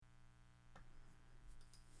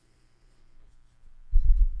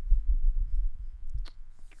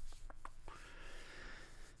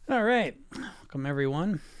All right. Welcome,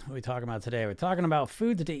 everyone. What are we talking about today? We're talking about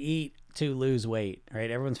foods to eat to lose weight,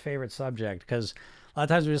 right? Everyone's favorite subject, because a lot of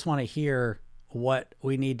times we just want to hear what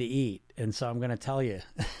we need to eat. And so I'm going to tell you,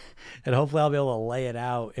 and hopefully I'll be able to lay it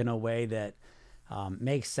out in a way that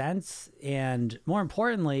makes sense. And more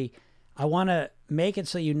importantly, I want to make it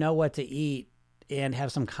so you know what to eat and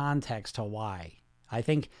have some context to why. I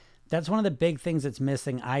think that's one of the big things that's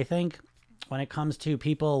missing, I think, when it comes to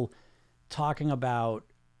people talking about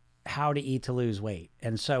how to eat to lose weight.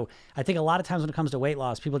 And so I think a lot of times when it comes to weight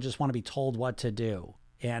loss, people just want to be told what to do.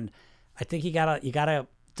 And I think you gotta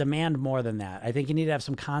demand more than that. I think you need to have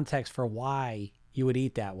some context for why you would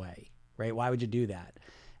eat that way, right? Why would you do that?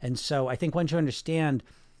 And so I think once you understand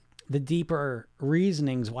the deeper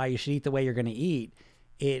reasonings why you should eat the way you're going to eat,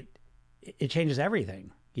 it changes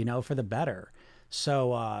everything, for the better.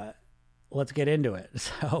 So let's get into it.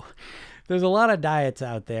 So there's a lot of diets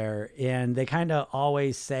out there, and they kind of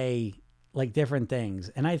always say like different things.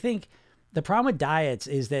 And I think the problem with diets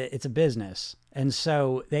is that it's a business. And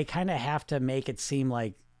so they kind of have to make it seem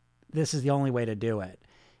like this is the only way to do it.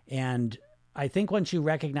 And I think once you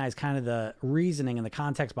recognize kind of the reasoning and the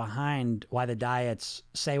context behind why the diets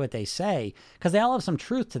say what they say, because they all have some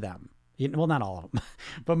truth to them. Well, not all of them,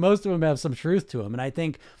 but most of them have some truth to them. And I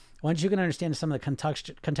think once you can understand some of the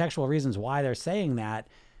contextual reasons why they're saying that,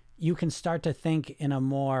 you can start to think in a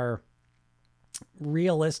more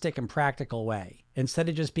realistic and practical way instead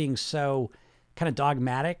of just being so kind of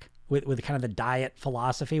dogmatic with kind of the diet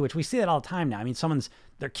philosophy, which we see that all the time now. I mean,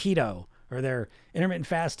 they're keto or they're intermittent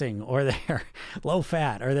fasting or they're low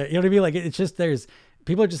fat or they're, you know what I mean? Like it's just,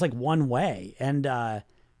 people are just like one way. And,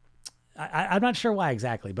 I'm not sure why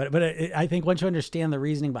exactly, but I think once you understand the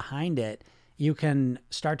reasoning behind it, you can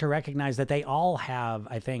start to recognize that they all have,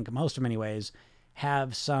 I think most of them anyways,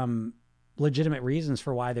 have some legitimate reasons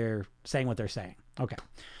for why they're saying what they're saying. Okay.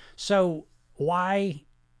 So why,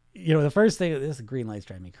 the first thing, this green light's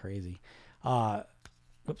driving me crazy.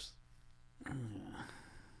 Whoops.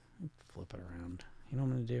 Flip it around. You know what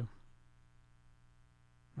I'm going to do?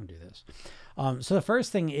 I'm going to do this. So the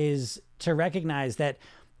first thing is to recognize that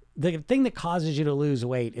the thing that causes you to lose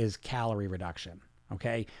weight is calorie reduction.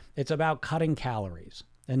 Okay. It's about cutting calories.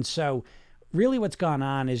 And so really what's gone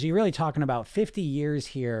on is you're really talking about 50 years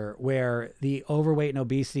here where the overweight and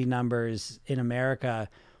obesity numbers in America,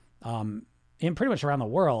 and pretty much around the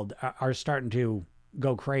world are starting to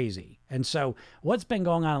go crazy. And so what's been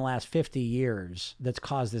going on in the last 50 years that's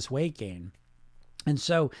caused this weight gain? And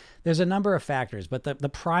so there's a number of factors, but the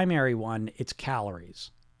primary one, it's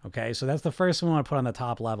calories. Okay, so that's the first thing we want to put on the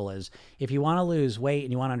top level is if you want to lose weight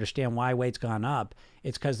and you want to understand why weight's gone up,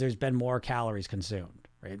 it's because there's been more calories consumed,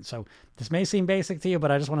 right? So this may seem basic to you, but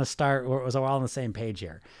I just want to start so we're all on the same page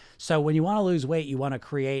here. So when you want to lose weight, you want to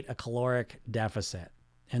create a caloric deficit.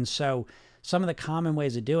 And so some of the common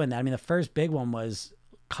ways of doing that, I mean, the first big one was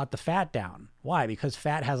cut the fat down. Why? Because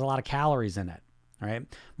fat has a lot of calories in it, right?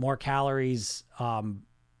 More calories,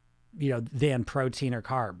 than protein or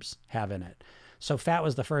carbs have in it. So fat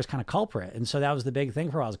was the first kind of culprit. And so that was the big thing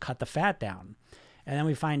for a while, is cut the fat down. And then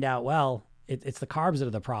we find out, well, it's the carbs that are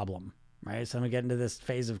the problem, right? So then we get into this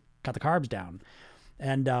phase of cut the carbs down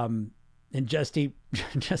and just eat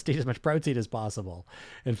as much protein as possible.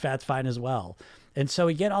 And fat's fine as well. And so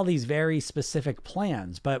we get all these very specific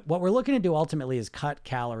plans. But what we're looking to do ultimately is cut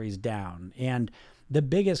calories down. And the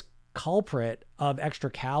biggest culprit of extra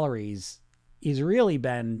calories has really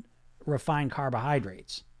been refined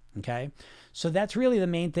carbohydrates. Okay. So that's really the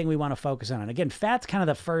main thing we want to focus on. And again, fat's kind of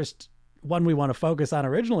the first one we want to focus on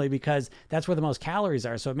originally because that's where the most calories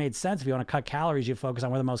are. So it made sense if you want to cut calories, you focus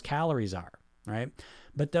on where the most calories are, right?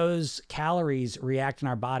 But those calories react in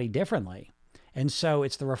our body differently. And so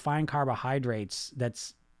it's the refined carbohydrates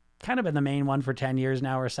that's kind of been the main one for 10 years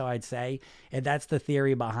now or so, I'd say. And that's the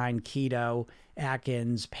theory behind keto,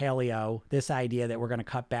 Atkins, paleo, this idea that we're going to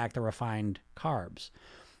cut back the refined carbs.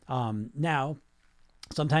 Now,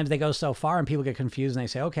 sometimes they go so far and people get confused and they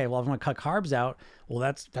say, okay, well, if I'm going to cut carbs out, well,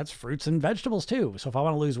 that's fruits and vegetables too. So if I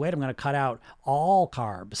want to lose weight, I'm going to cut out all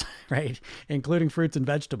carbs, right? Including fruits and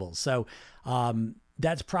vegetables. So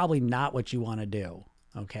that's probably not what you want to do,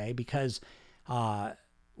 okay? Because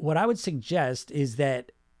what I would suggest is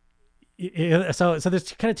that, so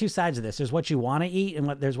there's kind of two sides of this. There's what you want to eat and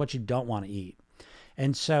there's what you don't want to eat.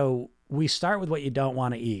 And so we start with what you don't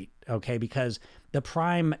want to eat, okay? Because the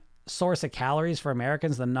prime source of calories for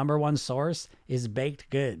Americans, the number one source is baked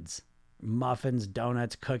goods, muffins,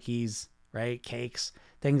 donuts, cookies, right? Cakes,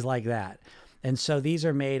 things like that. And so these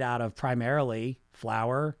are made out of primarily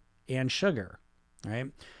flour and sugar, right?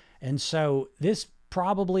 And so this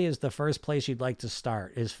probably is the first place you'd like to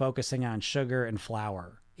start, is focusing on sugar and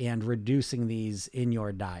flour and reducing these in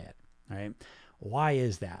your diet, right? Why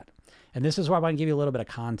is that? And this is where I want to give you a little bit of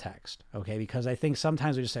context, okay? Because I think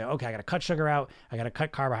sometimes we just say, okay, I got to cut sugar out, I got to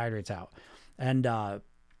cut carbohydrates out, and or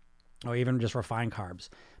even just refined carbs.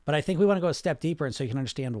 But I think we want to go a step deeper, and so you can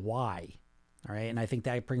understand why, all right? And I think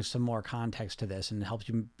that brings some more context to this and helps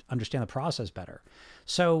you understand the process better.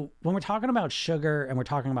 So when we're talking about sugar and we're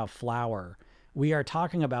talking about flour, we are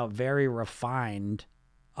talking about very refined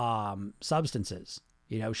substances.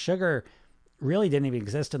 You know, sugar really didn't even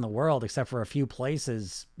exist in the world except for a few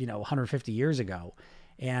places, 150 years ago.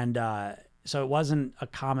 And so it wasn't a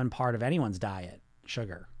common part of anyone's diet,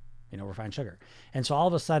 sugar, refined sugar. And so all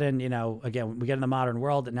of a sudden, again, we get in the modern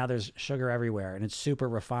world and now there's sugar everywhere and it's super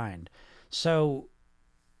refined. So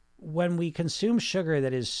when we consume sugar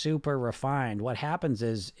that is super refined, what happens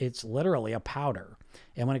is it's literally a powder.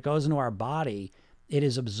 And when it goes into our body, it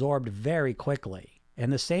is absorbed very quickly.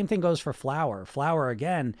 And the same thing goes for flour. Flour,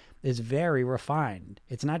 again, is very refined.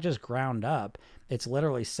 It's not just ground up. It's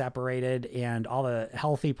literally separated and all the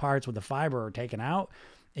healthy parts with the fiber are taken out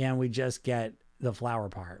and we just get the flour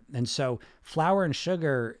part. And so flour and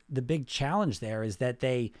sugar, the big challenge there is that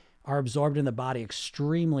they are absorbed in the body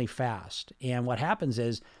extremely fast. And what happens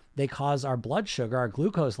is they cause our blood sugar, our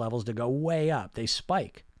glucose levels to go way up. They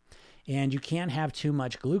spike. And you can't have too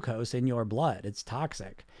much glucose in your blood. It's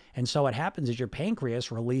toxic. And so what happens is your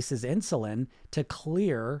pancreas releases insulin to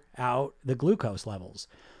clear out the glucose levels.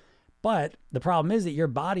 But the problem is that your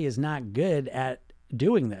body is not good at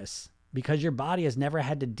doing this because your body has never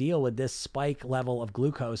had to deal with this spike level of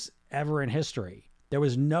glucose ever in history. There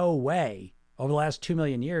was no way, over the last 2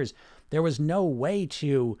 million years, there was no way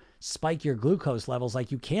to spike your glucose levels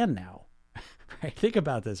like you can now. Right? Think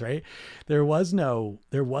about this, right? There was no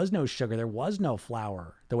sugar, there was no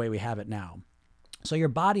flour the way we have it now. So your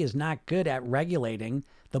body is not good at regulating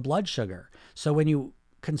the blood sugar. So when you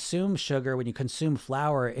consume sugar, when you consume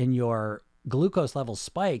flour and your glucose levels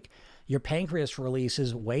spike, your pancreas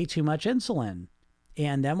releases way too much insulin.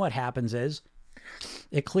 And then what happens is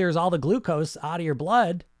it clears all the glucose out of your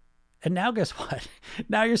blood. And now guess what?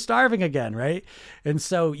 Now you're starving again, right? And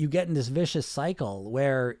so you get in this vicious cycle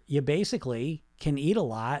where you basically can eat a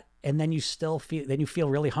lot and then you feel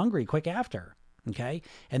really hungry quick after. Okay.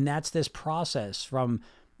 And that's this process from,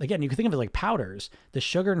 again, you can think of it like powders. The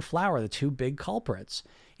sugar and flour are the two big culprits.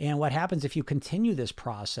 And what happens if you continue this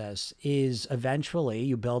process is eventually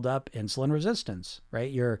you build up insulin resistance, right?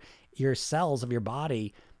 Your cells of your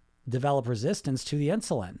body develop resistance to the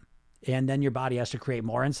insulin. And then your body has to create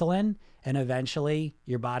more insulin. And eventually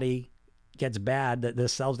your body gets bad. The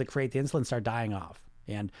cells that create the insulin start dying off.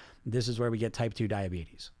 And this is where we get type 2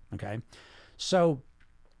 diabetes. Okay. So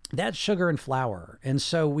that's sugar and flour. And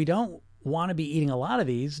so we don't want to be eating a lot of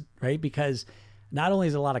these, right? Because not only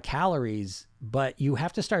is it a lot of calories, but you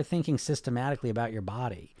have to start thinking systematically about your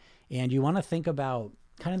body. And you want to think about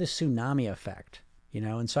kind of the tsunami effect,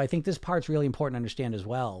 And so I think this part's really important to understand as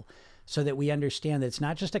well, so that we understand that it's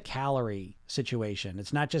not just a calorie situation.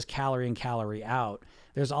 It's not just calorie in, calorie out.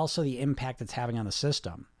 There's also the impact it's having on the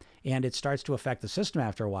system. And it starts to affect the system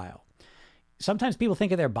after a while. Sometimes people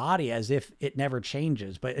think of their body as if it never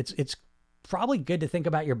changes, but it's probably good to think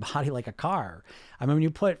about your body like a car. I mean, when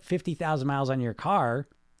you put 50,000 miles on your car,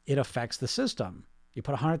 it affects the system. You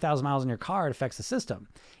put 100,000 miles on your car, it affects the system.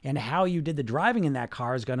 And how you did the driving in that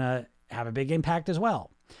car is going to have a big impact as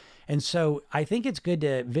well. And so I think it's good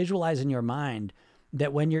to visualize in your mind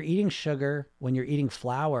that when you're eating sugar, when you're eating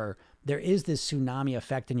flour, there is this tsunami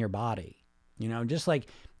effect in your body. Just like,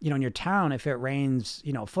 in your town, if it rains,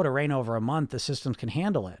 a foot of rain over a month, the systems can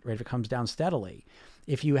handle it, right? If it comes down steadily.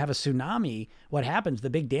 If you have a tsunami, what happens? The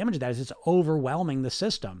big damage of that is it's overwhelming the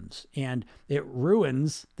systems and it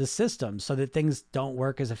ruins the systems so that things don't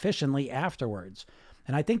work as efficiently afterwards.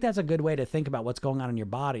 And I think that's a good way to think about what's going on in your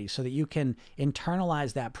body so that you can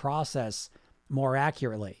internalize that process more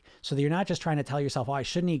accurately. So that you're not just trying to tell yourself, I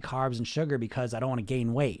shouldn't eat carbs and sugar because I don't want to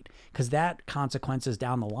gain weight, because that consequences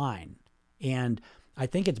down the line. And I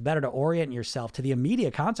think it's better to orient yourself to the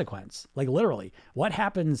immediate consequence. Like literally, what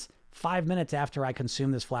happens 5 minutes after I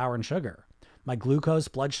consume this flour and sugar? My glucose,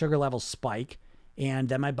 blood sugar levels spike, and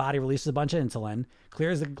then my body releases a bunch of insulin,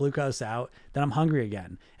 clears the glucose out, then I'm hungry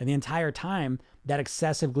again. And the entire time, that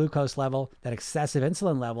excessive glucose level, that excessive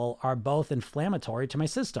insulin level are both inflammatory to my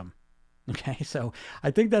system. Okay, so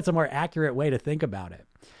I think that's a more accurate way to think about it.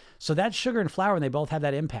 So that's sugar and flour, and they both have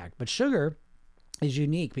that impact. But sugar is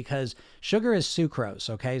unique because sugar is sucrose,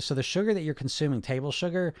 okay? So the sugar that you're consuming, table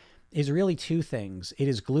sugar, is really two things. It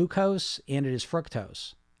is glucose and it is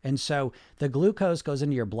fructose. And so the glucose goes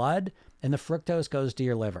into your blood and the fructose goes to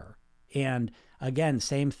your liver. And again,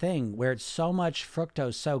 same thing where it's so much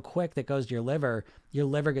fructose so quick that goes to your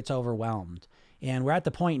liver gets overwhelmed. And we're at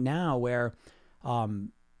the point now where,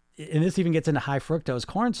 and this even gets into high fructose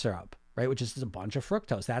corn syrup, right? Which is just a bunch of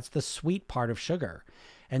fructose. That's the sweet part of sugar.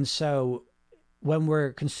 And so when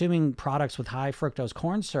we're consuming products with high fructose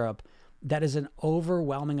corn syrup, that is an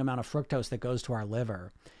overwhelming amount of fructose that goes to our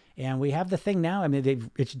liver. And we have the thing now, I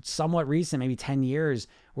mean, it's somewhat recent, maybe 10 years,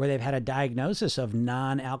 where they've had a diagnosis of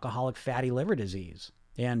non-alcoholic fatty liver disease.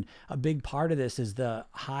 And a big part of this is the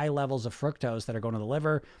high levels of fructose that are going to the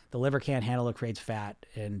liver. The liver can't handle it, creates fat.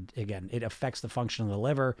 And again, it affects the function of the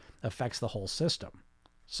liver, affects the whole system.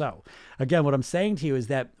 So again, what I'm saying to you is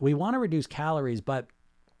that we want to reduce calories, but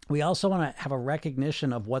we also want to have a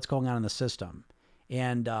recognition of what's going on in the system.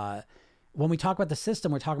 And when we talk about the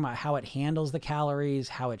system, we're talking about how it handles the calories,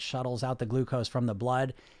 how it shuttles out the glucose from the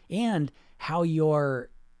blood, and how your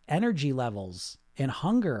energy levels and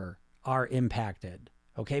hunger are impacted.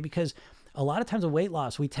 Okay, because a lot of times with weight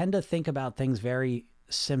loss, we tend to think about things very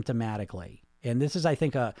symptomatically. And this is, I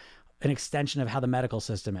think, an extension of how the medical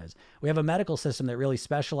system is. We have a medical system that really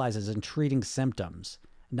specializes in treating symptoms,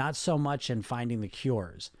 not so much in finding the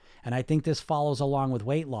cures. And I think this follows along with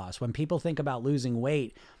weight loss. When people think about losing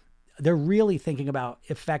weight, they're really thinking about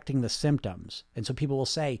affecting the symptoms. And so people will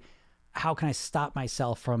say, how can I stop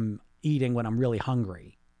myself from eating when I'm really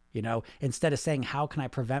hungry? You know, instead of saying, how can I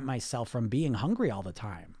prevent myself from being hungry all the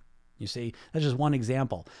time? You see, that's just one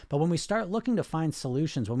example. But when we start looking to find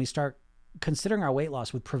solutions, when we start considering our weight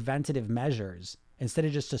loss with preventative measures, instead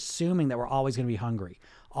of just assuming that we're always going to be hungry,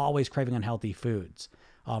 always craving unhealthy foods,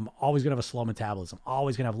 always going to have a slow metabolism,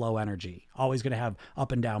 always going to have low energy, always going to have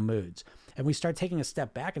up and down moods. And we start taking a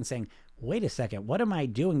step back and saying, wait a second, what am I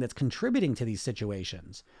doing that's contributing to these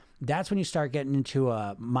situations? That's when you start getting into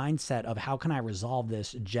a mindset of how can I resolve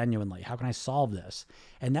this genuinely? How can I solve this?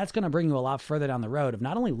 And that's going to bring you a lot further down the road of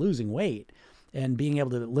not only losing weight and being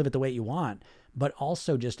able to live at the weight you want, but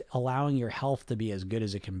also just allowing your health to be as good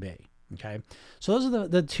as it can be. Okay. So those are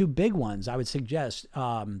the two big ones I would suggest,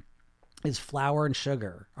 is flour and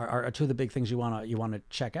sugar are two of the big things you want to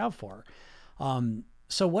check out for.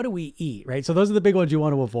 So what do we eat, right? So those are the big ones you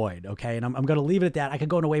want to avoid, okay? And I'm going to leave it at that. I could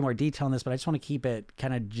go into way more detail on this, but I just want to keep it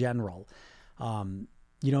kind of general. You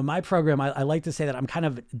know, my program, I like to say that I'm kind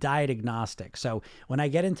of diet agnostic. So when I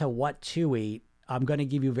get into what to eat, I'm going to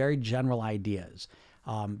give you very general ideas.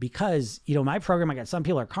 Because, you know, my program, I got some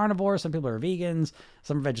people are carnivores, some people are vegans,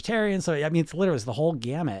 some are vegetarians. So, I mean, it's the whole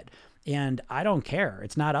gamut. And I don't care.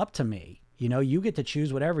 It's not up to me. You know, you get to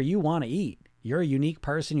choose whatever you want to eat. You're a unique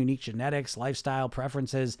person, unique genetics, lifestyle,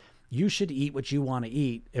 preferences. You should eat what you want to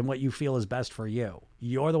eat and what you feel is best for you.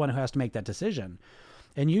 You're the one who has to make that decision.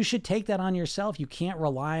 And you should take that on yourself. You can't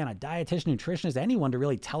rely on a dietitian, nutritionist, anyone to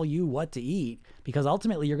really tell you what to eat, because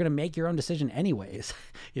ultimately you're going to make your own decision anyways.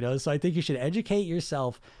 You know, so I think you should educate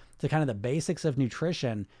yourself to kind of the basics of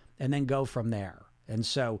nutrition and then go from there. And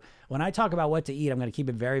so when I talk about what to eat, I'm going to keep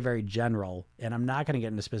it very, very general, and I'm not going to get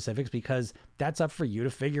into specifics because that's up for you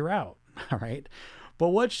to figure out. All right. But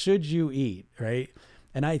what should you eat? Right.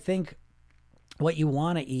 And I think what you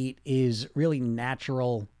want to eat is really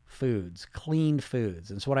natural foods, clean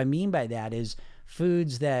foods. And so what I mean by that is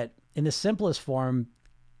foods that, in the simplest form,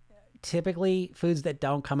 typically foods that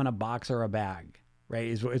don't come in a box or a bag, right,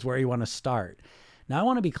 is where you want to start. Now, I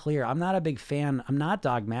want to be clear. I'm not a big fan. I'm not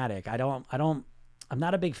dogmatic. I'm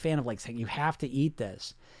not a big fan of like saying you have to eat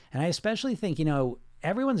this. And I especially think, you know,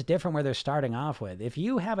 everyone's different where they're starting off with. If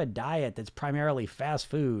you have a diet that's primarily fast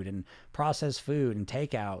food and processed food and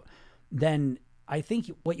takeout, then I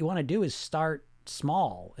think what you want to do is start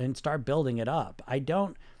small and start building it up. I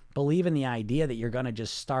don't believe in the idea that you're going to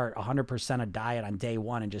just start 100% a diet on day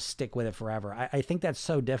one and just stick with it forever. I think that's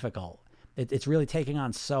so difficult. It's really taking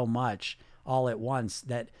on so much all at once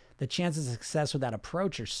that the chances of success with that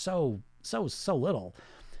approach are so little.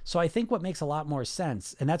 So I think what makes a lot more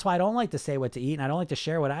sense, and that's why I don't like to say what to eat, and I don't like to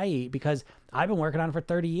share what I eat, because I've been working on it for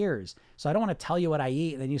 30 years. So I don't want to tell you what I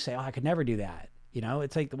eat, and then you say, oh, I could never do that. You know,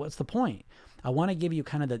 it's like, what's the point? I want to give you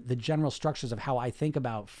kind of the general structures of how I think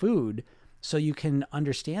about food so you can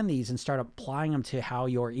understand these and start applying them to how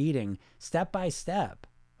you're eating step by step,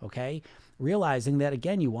 okay? Realizing that,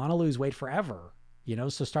 again, you want to lose weight forever, you know,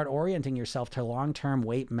 so start orienting yourself to long-term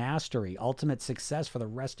weight mastery, ultimate success for the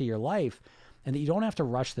rest of your life, and that you don't have to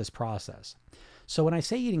rush this process. So when I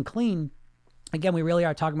say eating clean, again, we really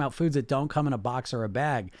are talking about foods that don't come in a box or a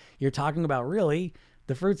bag. You're talking about really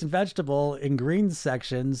the fruits and vegetable and greens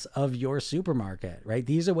sections of your supermarket, right?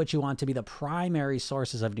 These are what you want to be the primary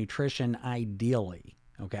sources of nutrition, ideally,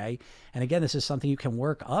 okay? And again, this is something you can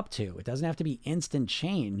work up to. It doesn't have to be instant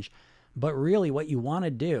change, but really what you want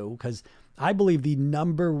to do, because I believe the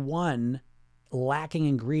number one lacking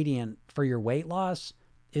ingredient for your weight loss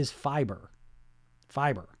is fiber.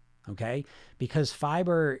 Fiber, okay? Because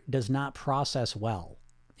fiber does not process well.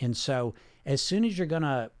 And so as soon as you're going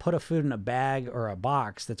to put a food in a bag or a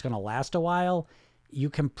box that's going to last a while, you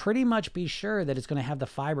can pretty much be sure that it's going to have the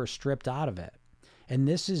fiber stripped out of it. And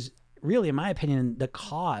this is really, in my opinion, the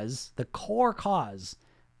core cause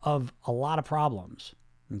of a lot of problems,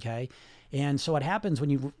 okay? And so what happens when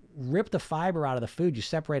you rip the fiber out of the food, you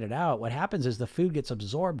separate it out, what happens is the food gets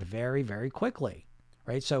absorbed very, very quickly,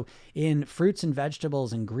 right? So in fruits and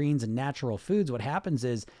vegetables and greens and natural foods, what happens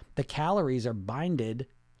is the calories are binded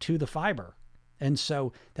to the fiber. And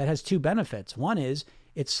so that has two benefits. One is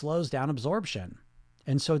it slows down absorption.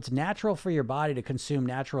 And so it's natural for your body to consume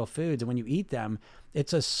natural foods. And when you eat them,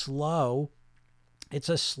 it's a slow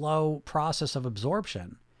process of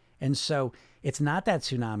absorption. And so it's not that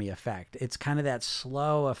tsunami effect. It's kind of that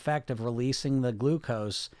slow effect of releasing the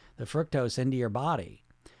glucose, the fructose into your body.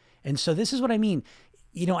 And so this is what I mean.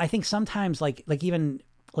 You know, I think sometimes like even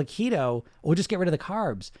like keto, we'll just get rid of the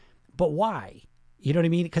carbs. But why? You know what I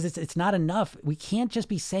mean? Because it's not enough. We can't just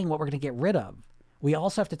be saying what we're going to get rid of. We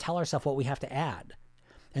also have to tell ourselves what we have to add.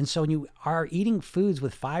 And so when you are eating foods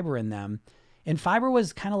with fiber in them, and fiber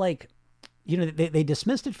was kind of like, you know, they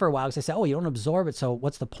dismissed it for a while because they said, oh, you don't absorb it, so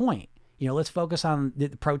what's the point? You know, let's focus on the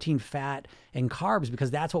protein, fat, and carbs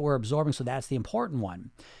because that's what we're absorbing, so that's the important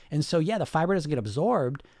one. And so, yeah, the fiber doesn't get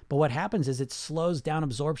absorbed, but what happens is it slows down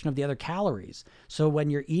absorption of the other calories. So when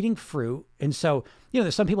you're eating fruit, and so, you know,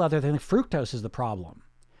 there's some people out there that think fructose is the problem.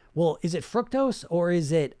 Well, is it fructose or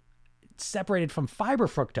is it separated from fiber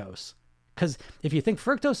fructose? Because if you think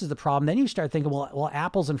fructose is the problem, then you start thinking, well,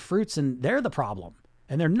 apples and fruits, and they're the problem.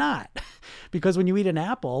 And they're not. Because when you eat an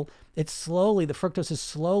apple, the fructose is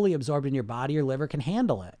slowly absorbed in your body. Your liver can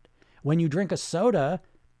handle it. When you drink a soda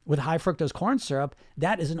with high fructose corn syrup,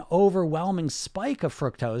 that is an overwhelming spike of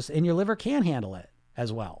fructose, and your liver can handle it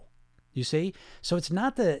as well. You see? So it's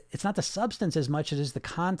not the substance as much as it is the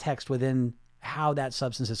context within how that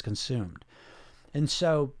substance is consumed. And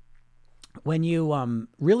so when you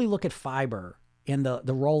really look at fiber and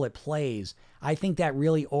the role it plays, I think that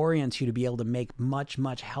really orients you to be able to make much,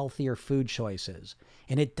 much healthier food choices.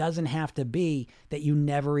 And it doesn't have to be that you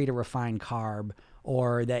never eat a refined carb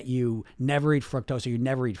or that you never eat fructose or you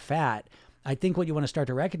never eat fat. I think what you want to start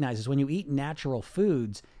to recognize is when you eat natural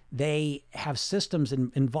foods, they have systems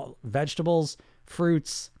involved, vegetables,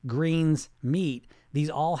 fruits, greens, meat.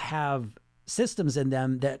 These all have systems in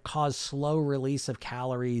them that cause slow release of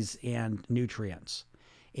calories and nutrients.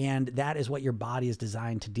 And that is what your body is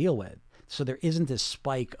designed to deal with. So there isn't this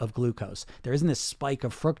spike of glucose. There isn't this spike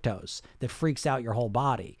of fructose that freaks out your whole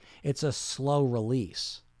body. It's a slow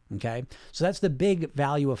release. Okay. So that's the big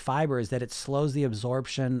value of fiber, is that it slows the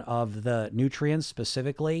absorption of the nutrients,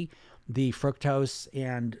 specifically the fructose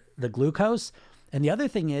and the glucose. And the other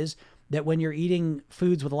thing is that when you're eating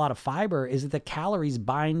foods with a lot of fiber, is that the calories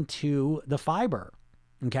bind to the fiber.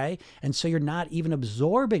 Okay. And so you're not even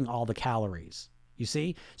absorbing all the calories. You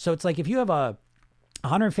see? So it's like if you have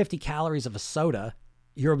 150 calories of a soda,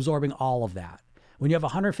 you're absorbing all of that. When you have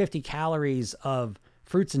 150 calories of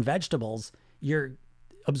fruits and vegetables, you're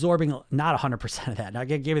absorbing not 100% of that. Now, I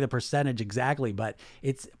can't give you the percentage exactly, but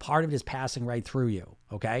it's part of it is passing right through you.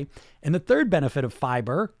 Okay. And the third benefit of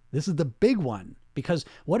fiber, this is the big one, because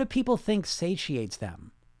what do people think satiates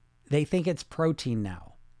them? They think it's protein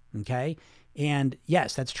now. Okay. And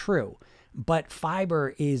yes, that's true. But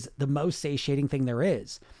fiber is the most satiating thing there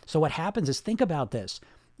is. So what happens is, think about this.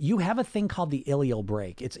 You have a thing called the ileal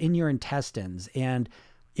brake. It's in your intestines. And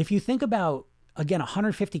if you think about, again,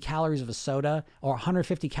 150 calories of a soda or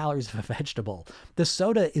 150 calories of a vegetable, the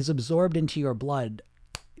soda is absorbed into your blood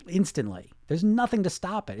instantly. There's nothing to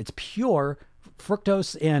stop it. It's pure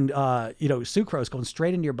fructose and sucrose going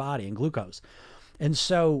straight into your body, and glucose. And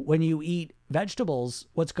so when you eat vegetables,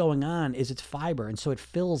 what's going on is it's fiber. And so it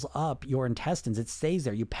fills up your intestines. It stays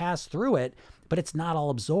there. You pass through it, but it's not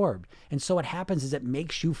all absorbed. And so what happens is it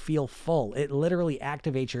makes you feel full. It literally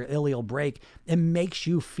activates your ileal brake and makes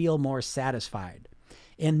you feel more satisfied.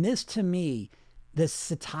 And this, to me, the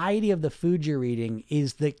satiety of the food you're eating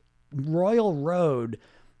is the royal road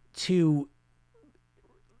to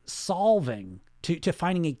solving, to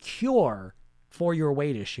finding a cure for your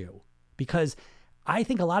weight issue. Because I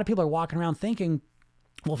think a lot of people are walking around thinking,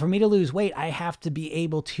 well, for me to lose weight, I have to be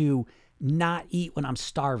able to not eat when I'm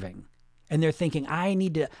starving. And they're thinking, I'm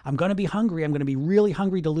going to be hungry. I'm going to be really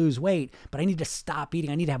hungry to lose weight, but I need to stop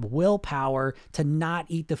eating. I need to have willpower to not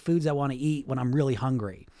eat the foods I want to eat when I'm really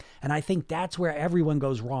hungry. And I think that's where everyone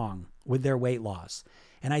goes wrong with their weight loss.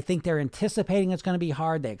 And I think they're anticipating it's going to be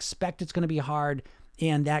hard. They expect it's going to be hard,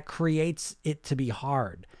 and that creates it to be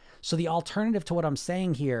hard. So the alternative to what I'm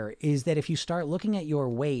saying here is that if you start looking at your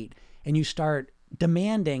weight and you start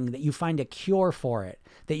demanding that you find a cure for it,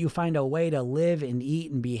 that you find a way to live and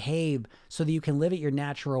eat and behave so that you can live at your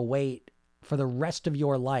natural weight for the rest of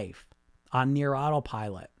your life on near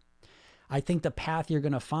autopilot, I think the path you're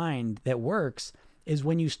going to find that works is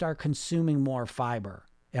when you start consuming more fiber.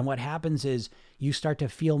 And what happens is you start to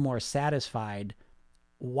feel more satisfied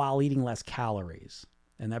while eating less calories.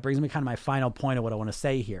 And that brings me kind of my final point of what I want to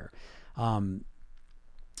say here. And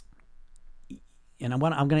I'm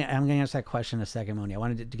going to answer that question in a second, Moni. I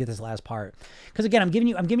wanted to get this last part because again, I'm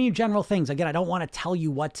giving you general things. Again, I don't want to tell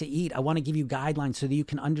you what to eat. I want to give you guidelines so that you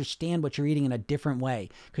can understand what you're eating in a different way,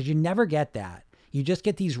 because you never get that. You just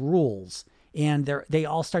get these rules, and they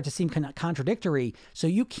all start to seem contradictory. So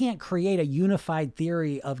you can't create a unified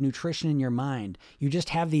theory of nutrition in your mind. You just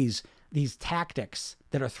have these tactics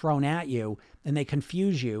that are thrown at you, and they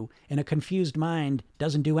confuse you, and a confused mind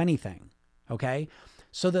doesn't do anything. Okay?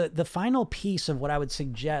 So the final piece of what I would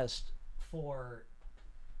suggest for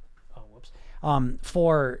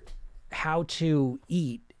how to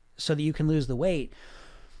eat so that you can lose the weight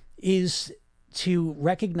is to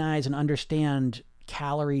recognize and understand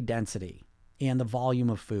calorie density and the volume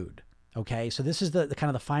of food. Okay, so this is the kind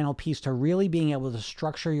of the final piece to really being able to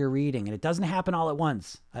structure your eating. And it doesn't happen all at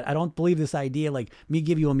once. I don't believe this idea like me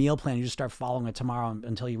give you a meal plan, you just start following it tomorrow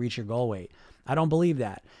until you reach your goal weight. I don't believe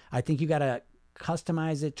that. I think you got to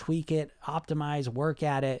customize it, tweak it, optimize, work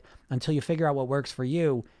at it until you figure out what works for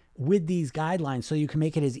you with these guidelines so you can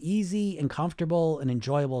make it as easy and comfortable and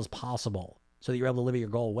enjoyable as possible so that you're able to live at your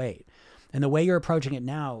goal weight. And the way you're approaching it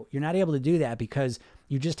now, you're not able to do that because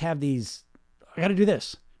you just have these, I got to do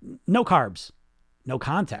this. No carbs, no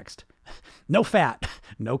context, no fat,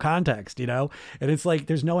 no context, And it's like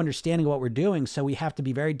there's no understanding of what we're doing. So we have to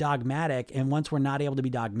be very dogmatic. And once we're not able to be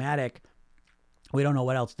dogmatic, we don't know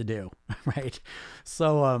what else to do, right?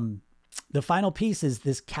 So the final piece is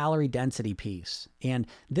this calorie density piece. And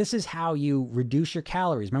this is how you reduce your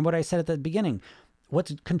calories. Remember what I said at the beginning?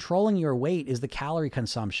 What's controlling your weight is the calorie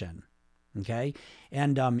consumption, okay?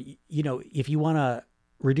 And, if you want to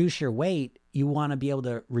reduce your weight, you want to be able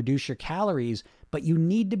to reduce your calories, but you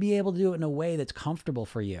need to be able to do it in a way that's comfortable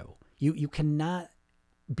for you. You cannot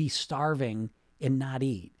be starving and not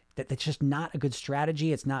eat. That's just not a good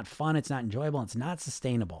strategy. It's not fun. It's not enjoyable. It's not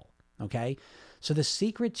sustainable. Okay. So the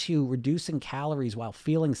secret to reducing calories while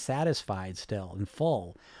feeling satisfied still and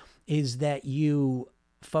full is that you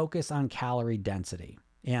focus on calorie density.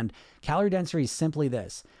 And calorie density is simply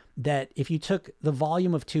this, that if you took the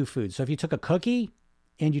volume of two foods, so if you took a cookie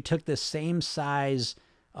and you took the same size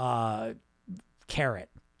carrot,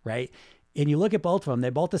 right? And you look at both of them, they're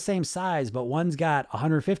both the same size, but one's got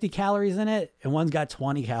 150 calories in it and one's got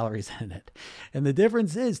 20 calories in it. And the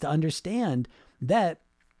difference is to understand that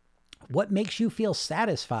what makes you feel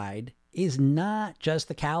satisfied is not just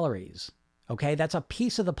the calories. Okay, that's a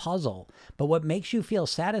piece of the puzzle. But what makes you feel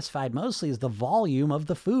satisfied mostly is the volume of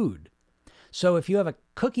the food. So if you have a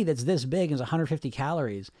cookie that's this big and is 150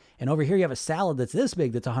 calories, and over here you have a salad that's this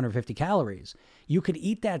big that's 150 calories, you could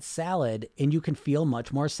eat that salad and you can feel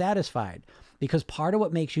much more satisfied, because part of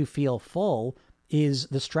what makes you feel full is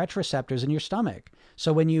the stretch receptors in your stomach.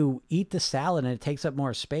 So when you eat the salad and it takes up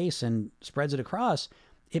more space and spreads it across,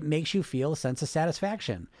 it makes you feel a sense of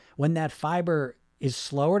satisfaction. When that fiber is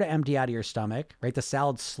slower to empty out of your stomach, right? The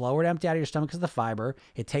salad's slower to empty out of your stomach because of the fiber.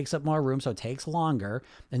 It takes up more room, so it takes longer.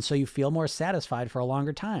 And so you feel more satisfied for a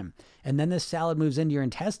longer time. And then this salad moves into your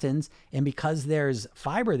intestines. And because there's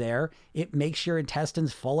fiber there, it makes your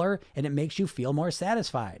intestines fuller and it makes you feel more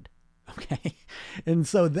satisfied. Okay. And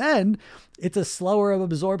so then it's a slower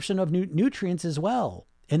absorption of nutrients as well.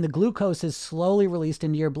 And the glucose is slowly released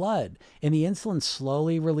into your blood, and the insulin's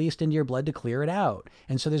slowly released into your blood to clear it out.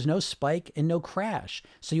 And so there's no spike and no crash.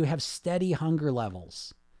 So you have steady hunger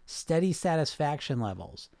levels, steady satisfaction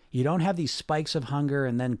levels. You don't have these spikes of hunger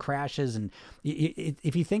and then crashes. And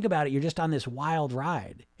if you think about it, you're just on this wild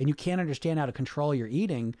ride, and you can't understand how to control your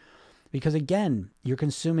eating because, again, you're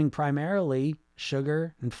consuming primarily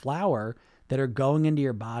sugar and flour that are going into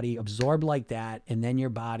your body, absorbed like that, and then your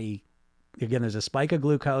body, again, there's a spike of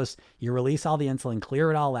glucose, you release all the insulin,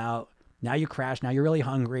 clear it all out. Now you crash. Now you're really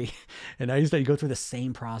hungry. And now you go through the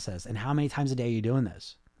same process. And how many times a day are you doing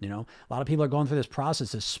this? A lot of people are going through this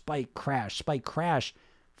process of spike, crash,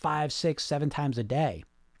 5, 6, 7 times a day,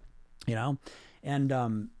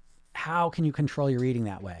 and how can you control your eating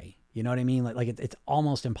that way? You know what I mean? Like it's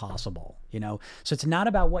almost impossible, So it's not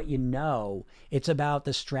about what you know. It's about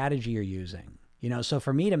the strategy you're using. So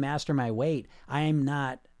for me to master my weight, I'm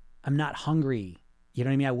not hungry. You know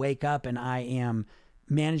what I mean? I wake up and I am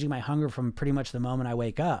managing my hunger from pretty much the moment I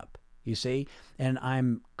wake up, you see? And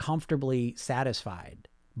I'm comfortably satisfied,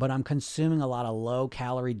 but I'm consuming a lot of low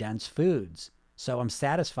calorie dense foods. So I'm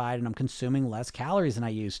satisfied and I'm consuming less calories than I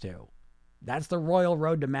used to. That's the royal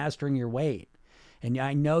road to mastering your weight. And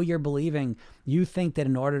I know you think that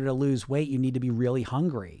in order to lose weight, you need to be really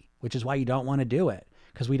hungry, which is why you don't want to do it,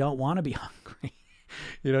 because we don't want to be hungry.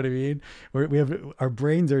 You know what I mean? Our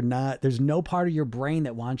brains are not, there's no part of your brain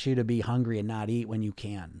that wants you to be hungry and not eat when you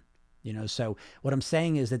can. So what I'm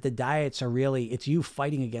saying is that the diets are really, it's you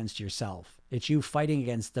fighting against yourself. It's you fighting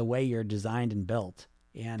against the way you're designed and built.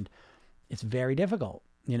 And it's very difficult,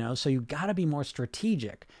 so you got to be more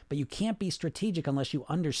strategic, but you can't be strategic unless you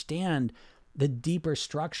understand the deeper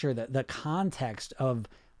structure, the context of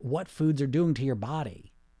what foods are doing to your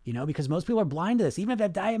body, because most people are blind to this, even if they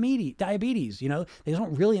have diabetes, they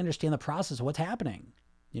don't really understand the process of what's happening,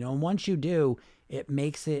 and once you do, it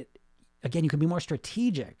makes it, again, you can be more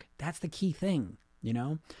strategic. That's the key thing,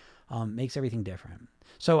 makes everything different.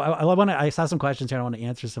 So I saw some questions here. I want to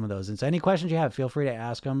answer some of those. And so any questions you have, feel free to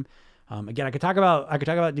ask them. Again, I could talk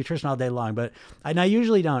about nutrition all day long, but I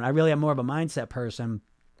usually don't. I really am more of a mindset person.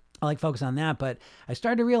 I like focus on that, but I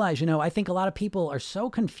started to realize, I think a lot of people are so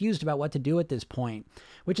confused about what to do at this point,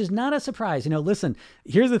 which is not a surprise. Listen,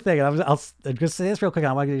 here's the thing. I'll just say this real quick.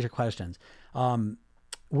 And I want to get your questions.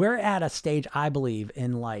 We're at a stage, I believe,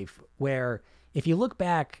 in life where if you look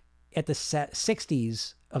back at the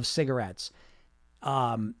 60s of cigarettes,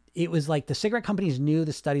 it was like the cigarette companies knew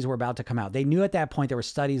the studies were about to come out. They knew at that point there were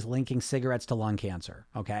studies linking cigarettes to lung cancer,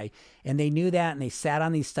 okay? And they knew that, and they sat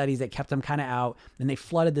on these studies that kept them kind of out, and they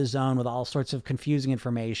flooded the zone with all sorts of confusing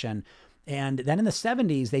information. And then in the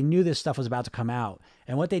 70s, they knew this stuff was about to come out.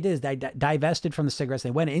 And what they did is they divested from the cigarettes.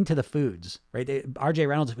 They went into the foods, right? R.J.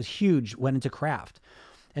 Reynolds was huge, went into craft.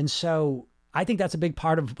 And so I think that's a big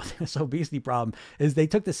part of this obesity problem is they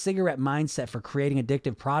took the cigarette mindset for creating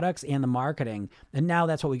addictive products and the marketing. And now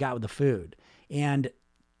that's what we got with the food. And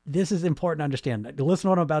this is important to understand. Listen to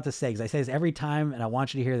what I'm about to say, because I say this every time, and I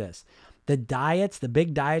want you to hear this. The diets, the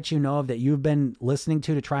big diets of that you've been listening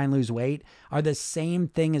to try and lose weight are the same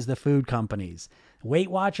thing as the food companies. Weight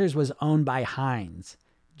Watchers was owned by Heinz.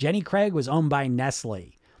 Jenny Craig was owned by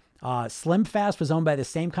Nestle. Slim Fast was owned by the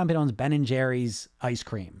same company that owns Ben & Jerry's ice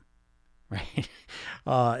cream. Right.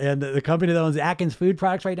 And the company that owns Atkins Food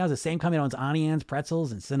Products right now is the same company that owns Auntie Anne's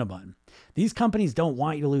Pretzels and Cinnabon. These companies don't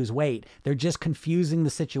want you to lose weight. They're just confusing the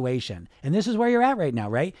situation. And this is where you're at right now,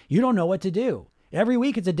 right? You don't know what to do. Every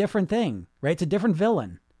week it's a different thing, right? It's a different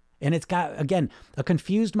villain. And it's got, again, a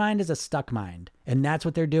confused mind is a stuck mind. And that's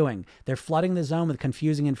what they're doing. They're flooding the zone with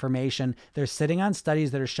confusing information. They're sitting on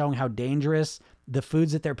studies that are showing how dangerous the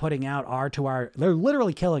foods that they're putting out are they're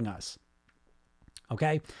literally killing us.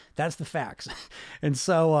 Okay, that's the facts. And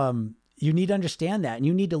so you need to understand that. And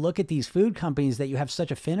you need to look at these food companies that you have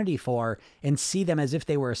such affinity for and see them as if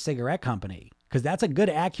they were a cigarette company. Because that's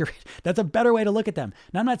that's a better way to look at them.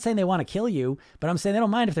 Now, I'm not saying they want to kill you, but I'm saying they don't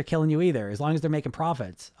mind if they're killing you either, as long as they're making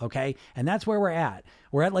profits. Okay. And that's where we're at.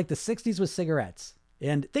 We're at like the 60s with cigarettes.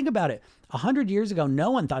 And think about it. 100 years ago,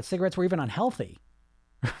 no one thought cigarettes were even unhealthy.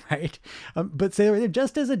 Right? But so they're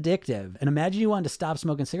just as addictive. And imagine you wanted to stop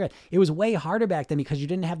smoking cigarettes. It was way harder back then because you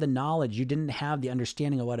didn't have the knowledge. You didn't have the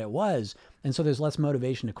understanding of what it was. And so there's less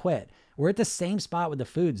motivation to quit. We're at the same spot with the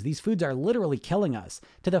foods. These foods are literally killing us,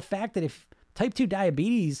 to the fact that if type 2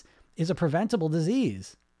 diabetes is a preventable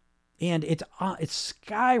disease and it's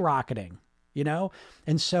skyrocketing,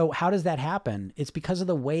 And so how does that happen? It's because of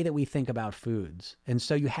the way that we think about foods. And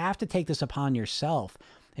so you have to take this upon yourself.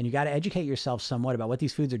 And you got to educate yourself somewhat about what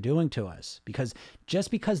these foods are doing to us, because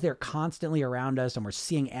just because they're constantly around us and we're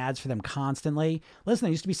seeing ads for them constantly. Listen,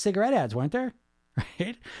 there used to be cigarette ads, weren't there? Right?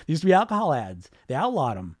 There used to be alcohol ads. They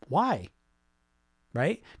outlawed them. Why?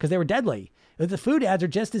 Right? Because they were deadly. The food ads are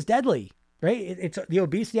just as deadly, right? It's the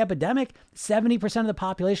obesity epidemic. 70% of the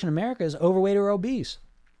population in America is overweight or obese.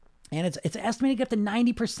 And it's estimated to get up to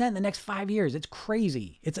 90% in the next 5 years. It's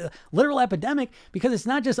crazy. It's a literal epidemic because it's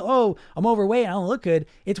not just, oh, I'm overweight, I don't look good.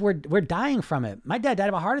 It's we're dying from it. My dad died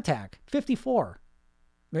of a heart attack, 54.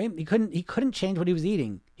 Right? He couldn't change what he was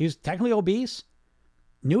eating. He was technically obese,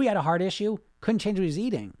 knew he had a heart issue, couldn't change what he was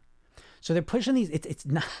eating. So they're pushing these. It's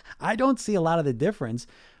not. I don't see a lot of the difference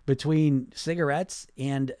between cigarettes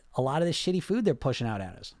and a lot of the shitty food they're pushing out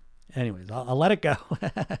at us. Anyways, I'll let it go.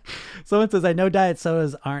 Someone says, I know diet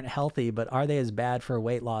sodas aren't healthy, but are they as bad for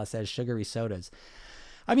weight loss as sugary sodas?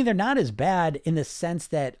 I mean, they're not as bad in the sense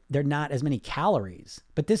that they're not as many calories.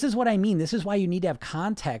 But this is what I mean. This is why you need to have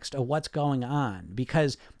context of what's going on.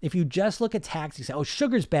 Because if you just look at tax, you say, oh,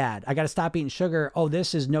 sugar's bad. I got to stop eating sugar. Oh,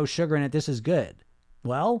 this is no sugar in it. This is good.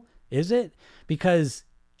 Well, is it? Because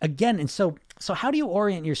again, and so how do you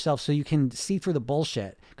orient yourself so you can see through the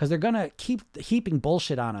bullshit? Because they're going to keep heaping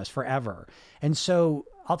bullshit on us forever. And so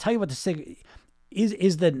I'll tell you what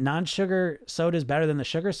is the non-sugar sodas better than the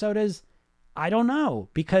sugar sodas? I don't know,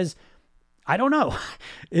 because I don't know.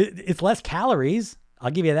 It's less calories.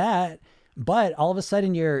 I'll give you that. But all of a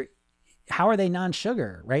sudden how are they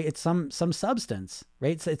non-sugar, right? It's some substance,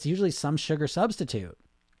 right? It's usually some sugar substitute.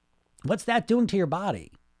 What's that doing to your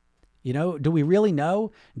body? Do we really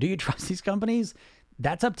know? Do you trust these companies?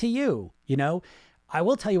 That's up to you. I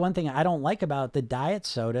will tell you one thing I don't like about the diet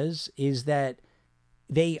sodas is that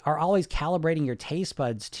they are always calibrating your taste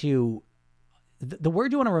buds to the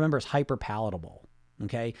word you want to remember is hyper palatable.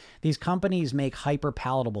 Okay. These companies make hyper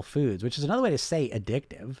palatable foods, which is another way to say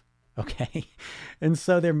addictive. Okay. And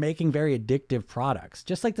so they're making very addictive products,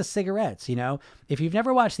 just like the cigarettes. If you've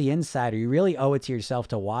never watched The Insider, you really owe it to yourself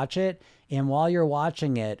to watch it. And while you're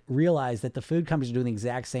watching it, realize that the food companies are doing the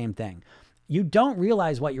exact same thing. You don't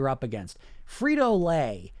realize what you're up against.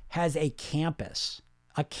 Frito-Lay has a campus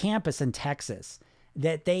in Texas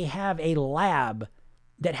that they have a lab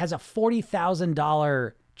that has a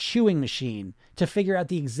 $40,000 chewing machine to figure out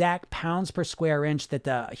the exact pounds per square inch that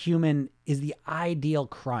the human is the ideal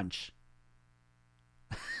crunch.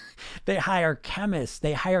 They hire chemists.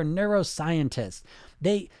 They hire neuroscientists.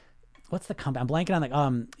 What's the company? I'm blanking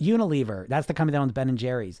on Unilever. That's the company that owns Ben &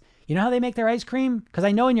 Jerry's. You know how they make their ice cream? Because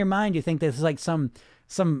I know in your mind you think this is like some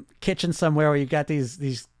kitchen somewhere where you got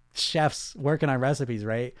these chefs working on recipes,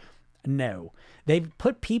 right? No. They've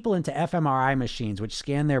put people into fMRI machines, which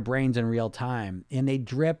scan their brains in real time, and they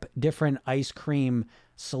drip different ice cream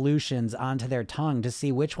solutions onto their tongue to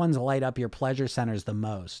see which ones light up your pleasure centers the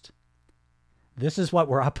most. This is what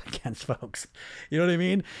we're up against, folks. You know what I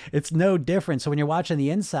mean? It's no different. So when you're watching The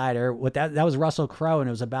Insider, that was Russell Crowe, and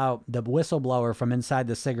it was about the whistleblower from inside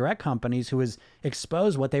the cigarette companies who was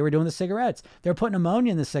exposed what they were doing with cigarettes. They're putting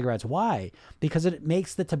ammonia in the cigarettes. Why? Because it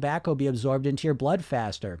makes the tobacco be absorbed into your blood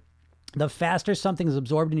faster. The faster something is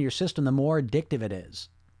absorbed into your system, the more addictive it is.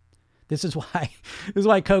 This is why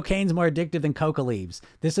cocaine's more addictive than coca leaves.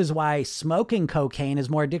 This is why smoking cocaine is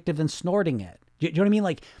more addictive than snorting it. Do you know what I mean?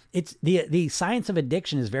 Like, it's the science of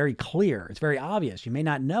addiction is very clear. It's very obvious. You may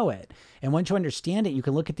not know it. And once you understand it, you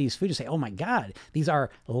can look at these foods and say, oh my God, these are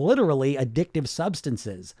literally addictive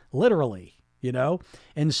substances. Literally,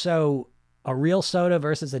 And so a real soda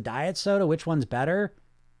versus a diet soda, which one's better?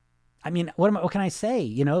 I mean, what can I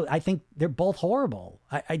say? I think they're both horrible.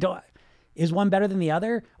 I don't, is one better than the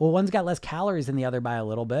other? Well, one's got less calories than the other by a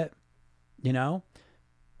little bit, You know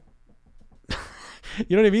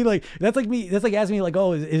what I mean? Like, that's like asking me like,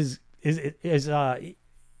 oh, is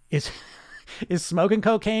smoking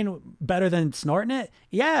cocaine better than snorting it?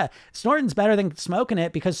 Yeah. Snorting's better than smoking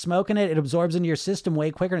it because smoking it absorbs into your system way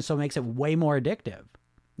quicker. And so it makes it way more addictive,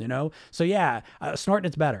 So yeah, snorting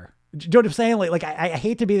it's better. Do you know what I'm saying? Like I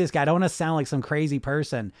hate to be this guy. I don't want to sound like some crazy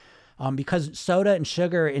person, because soda and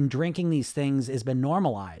sugar and drinking these things has been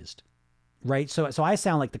normalized, right? So I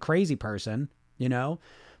sound like the crazy person,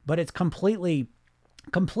 but it's completely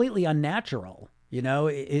unnatural,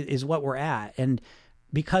 is what we're at. And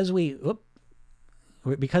because we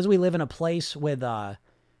live in a place with,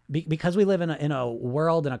 because we live in a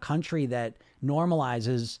world, in a country that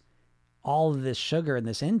normalizes all of this sugar and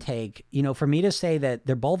this intake, for me to say that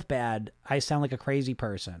they're both bad, I sound like a crazy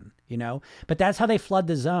person, but that's how they flood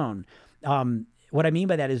the zone. What I mean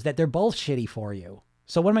by that is that they're both shitty for you.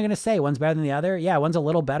 So what am I going to say? One's better than the other? Yeah, one's a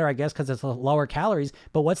little better, I guess, because it's lower calories,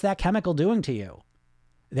 but what's that chemical doing to you?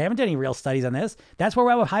 They haven't done any real studies on this. That's where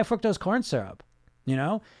we're at with high fructose corn syrup.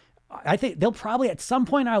 I think they'll probably, at some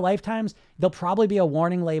point in our lifetimes, there'll probably be a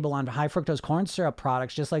warning label on high fructose corn syrup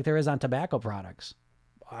products, just like there is on tobacco products.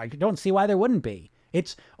 I don't see why there wouldn't be.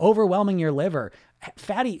 It's overwhelming your liver.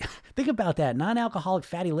 Think about that. Non-alcoholic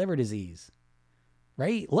fatty liver disease,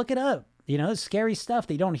 right? Look it up. It's scary stuff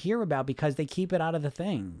they don't hear about because they keep it out of the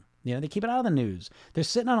thing. They keep it out of the news. They're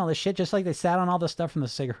sitting on all this shit just like they sat on all the stuff from the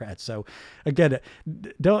cigarettes. So again,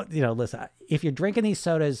 don't, listen, if you're drinking these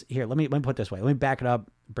sodas here, let me put it this way. Let me back it up,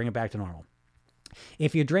 bring it back to normal.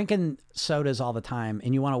 If you're drinking sodas all the time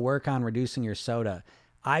and you want to work on reducing your soda,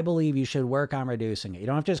 I believe you should work on reducing it. You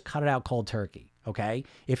don't have to just cut it out cold turkey. Okay.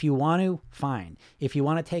 If you want to, fine. If you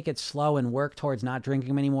want to take it slow and work towards not drinking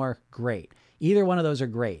them anymore, great. Either one of those are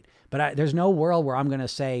great. But there's no world where I'm going to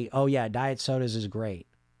say, oh yeah, diet sodas is great.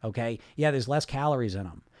 Okay. Yeah, there's less calories in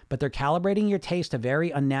them, but they're calibrating your taste to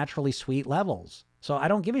very unnaturally sweet levels. So I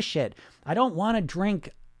don't give a shit. I don't want to drink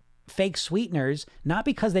fake sweeteners, not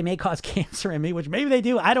because they may cause cancer in me, which maybe they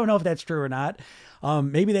do. I don't know if that's true or not.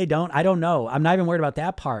 Maybe they don't. I don't know. I'm not even worried about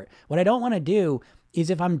that part. What I don't want to do is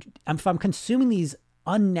if I'm consuming these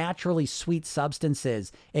unnaturally sweet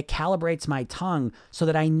substances, it calibrates my tongue so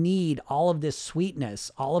that I need all of this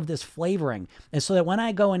sweetness, all of this flavoring. And so that when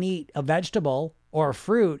I go and eat a vegetable or a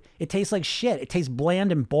fruit, it tastes like shit. It tastes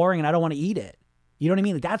bland and boring and I don't want to eat it. You know what I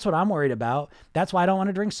mean? That's what I'm worried about. That's why I don't want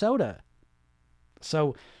to drink soda.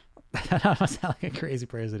 So I don't sound like a crazy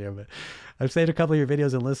person here, but I've saved a couple of your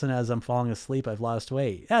videos and listen as I'm falling asleep. I've lost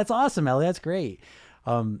weight. Yeah, it's awesome, Ellie. That's great.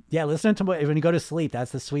 Yeah, listen to when you go to sleep,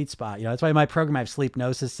 that's the sweet spot. You know, that's why in my program I have sleep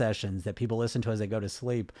gnosis sessions that people listen to as they go to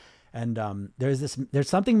sleep. And there's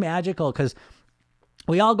something magical because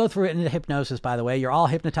we all go through it into hypnosis, by the way. You're all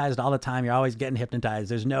hypnotized all the time. You're always getting hypnotized.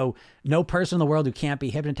 There's no person in the world who can't be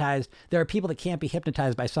hypnotized. There are people that can't be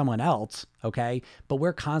hypnotized by someone else, okay? But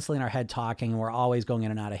we're constantly in our head talking, and we're always going in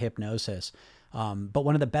and out of hypnosis. But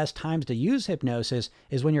one of the best times to use hypnosis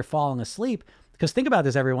is when you're falling asleep. Because think about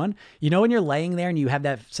this, everyone. You know when you're laying there and you have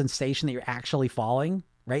that sensation that you're actually falling,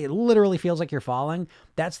 right? It literally feels like you're falling.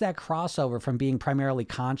 That's that crossover from being primarily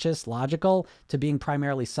conscious, logical, to being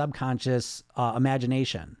primarily subconscious,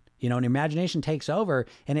 imagination. You know, and imagination takes over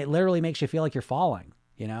and it literally makes you feel like you're falling,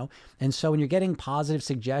 you know? And so when you're getting positive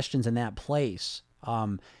suggestions in that place,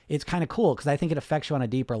 it's kind of cool because I think it affects you on a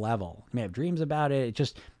deeper level. You may have dreams about it.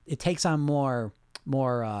 It takes on more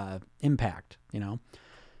impact, you know?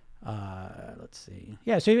 Let's see.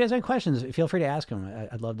 Yeah. So if you guys have any questions, feel free to ask them.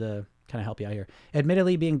 I'd love to kind of help you out here.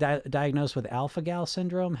 Admittedly, being diagnosed with alpha-gal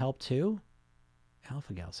syndrome helped too.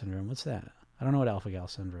 Alpha-gal syndrome. What's that? I don't know what alpha-gal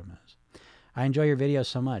syndrome is. I enjoy your videos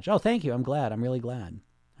so much. Oh, thank you. I'm glad. I'm really glad.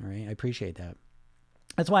 All right. I appreciate that.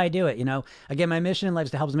 That's why I do it. You know, again, my mission in life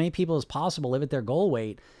is to help as many people as possible live at their goal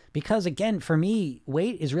weight. Because again, for me,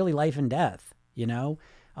 weight is really life and death, you know?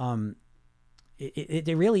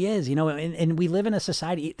 It really is, you know, and we live in a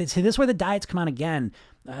society. See, this is where the diets come on again.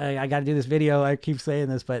 I got to do this video. I keep saying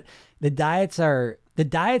this, but the diets are,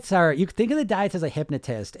 you think of the diets as a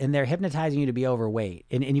hypnotist and they're hypnotizing you to be overweight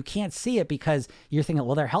and you can't see it because you're thinking,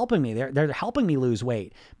 well, they're helping me. They're helping me lose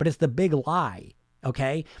weight, but it's the big lie.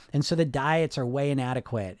 Okay. And so the diets are way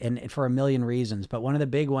inadequate and for a million reasons. But one of the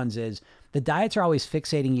big ones is the diets are always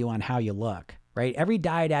fixating you on how you look. Right? Every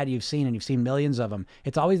diet ad you've seen, and you've seen millions of them,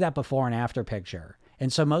 it's always that before and after picture.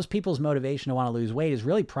 And so most people's motivation to want to lose weight is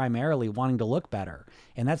really primarily wanting to look better.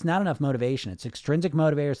 And that's not enough motivation. It's extrinsic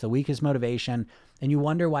motivator. It's the weakest motivation. And you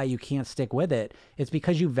wonder why you can't stick with it. It's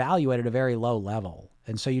because you value it at a very low level.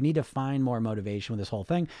 And so you need to find more motivation with this whole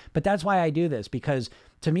thing. But that's why I do this, because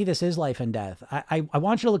to me, this is life and death. I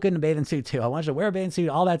want you to look good in a bathing suit too. I want you to wear a bathing suit,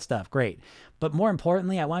 all that stuff. Great. But more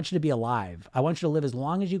importantly, I want you to be alive. I want you to live as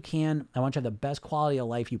long as you can. I want you to have the best quality of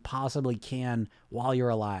life you possibly can while you're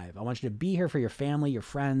alive. I want you to be here for your family, your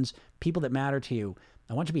friends, people that matter to you.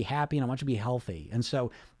 I want you to be happy and I want you to be healthy. And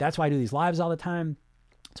so that's why I do these lives all the time.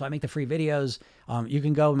 So I make the free videos. You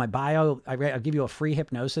can go in my bio. I'll give you a free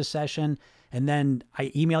hypnosis session. And then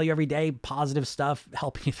I email you every day, positive stuff,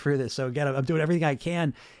 helping you through this. So again, I'm doing everything I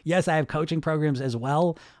can. Yes, I have coaching programs as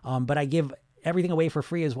well, but I give everything away for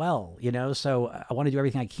free as well, you know? So I want to do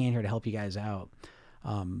everything I can here to help you guys out.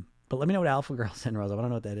 But let me know what Alpha Girl syndrome is. I don't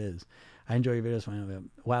know what that is. I enjoy your videos.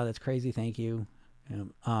 Wow, that's crazy. Thank you.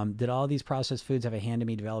 Did all these processed foods have a hand in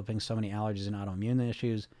me developing so many allergies and autoimmune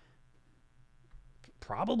issues?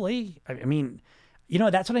 Probably. I mean, you know,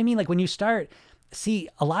 that's what I mean. Like when you start, see,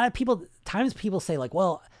 a lot of people, times people say like,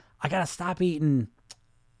 well, I got to stop eating,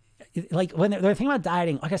 like when they're thinking about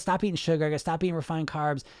dieting, I got to stop eating sugar. I got to stop eating refined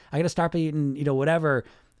carbs. I got to start eating, you know, whatever,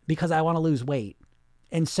 because I want to lose weight.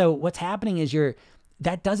 And so what's happening is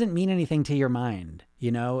that doesn't mean anything to your mind,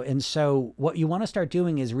 you know? And so what you want to start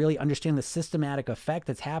doing is really understand the systematic effect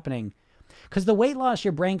that's happening. Because the weight loss,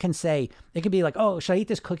 your brain can say, it could be like, oh, should I eat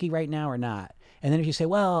this cookie right now or not? And then if you say,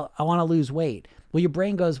 well, I want to lose weight. Well, your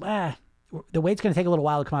brain goes, the weight's going to take a little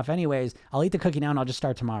while to come off anyways. I'll eat the cookie now and I'll just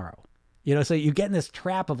start tomorrow. You know, so you get in this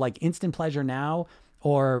trap of like instant pleasure now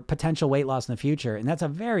or potential weight loss in the future. And that's a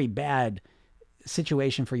very bad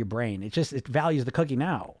situation for your brain. It values the cookie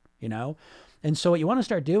now, you know? And so what you want to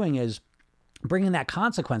start doing is bringing that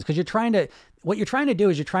consequence, because what you're trying to do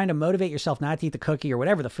is you're trying to motivate yourself not to eat the cookie or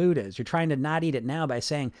whatever the food is. You're trying to not eat it now by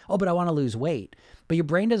saying, oh, but I want to lose weight. But your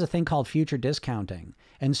brain does a thing called future discounting.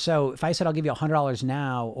 And so if I said, I'll give you $100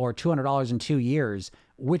 now or $200 in 2 years,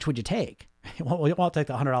 which would you take? We won't take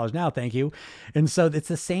the $100 now, thank you. And so it's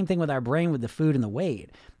the same thing with our brain, with the food and the weight.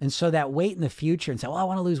 And so that weight in the future, and say, well, I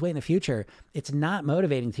want to lose weight in the future, it's not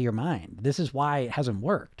motivating to your mind. This is why it hasn't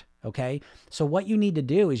worked. Okay. So what you need to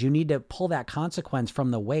do is you need to pull that consequence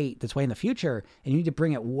from the weight that's way in the future, and you need to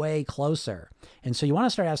bring it way closer. And so you want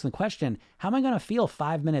to start asking the question, how am I going to feel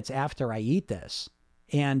 5 minutes after I eat this?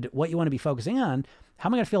 And what you want to be focusing on, how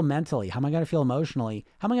am I going to feel mentally? How am I going to feel emotionally?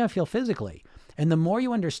 How am I going to feel physically? And the more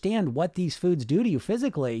you understand what these foods do to you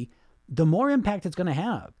physically, the more impact it's going to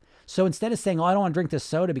have. So instead of saying, oh, I don't want to drink this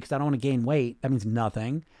soda because I don't want to gain weight, that means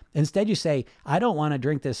nothing. Instead, you say, I don't want to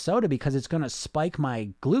drink this soda because it's going to spike my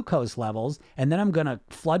glucose levels, and then I'm going to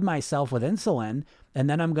flood myself with insulin, and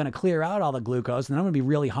then I'm going to clear out all the glucose, and then I'm going to be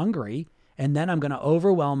really hungry, and then I'm going to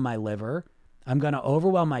overwhelm my liver. I'm going to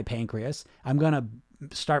overwhelm my pancreas. I'm going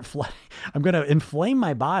to start flooding. I'm going to inflame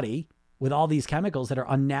my body with all these chemicals that are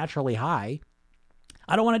unnaturally high.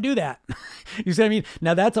 I don't want to do that. You see what I mean?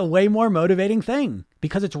 Now that's a way more motivating thing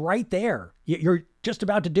because it's right there. You're just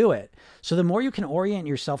about to do it. So the more you can orient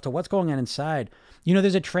yourself to what's going on inside,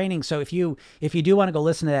 there's a training. So if you do want to go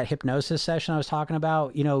listen to that hypnosis session I was talking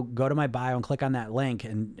about, go to my bio and click on that link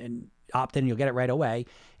and opt in, you'll get it right away.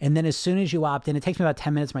 And then as soon as you opt in, it takes me about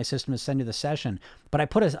 10 minutes, my system to send you the session, but I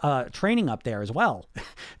put a training up there as well.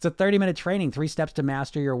 It's a 30-minute training, 3 steps to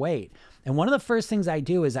master your weight. And one of the first things I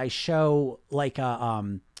do is I show like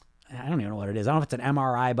I don't even know what it is. I don't know if it's an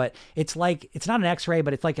MRI, but it's not an X-ray,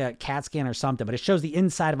 but it's like a CAT scan or something, but it shows the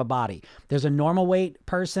inside of a body. There's a normal weight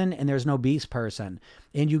person and there's an obese person.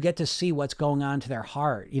 And you get to see what's going on to their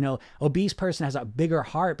heart. Obese person has a bigger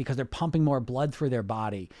heart because they're pumping more blood through their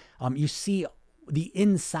body. You see the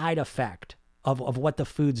inside effect of what the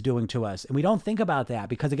food's doing to us. And we don't think about that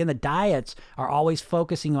because, again, the diets are always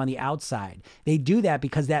focusing on the outside. They do that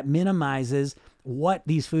because that minimizes what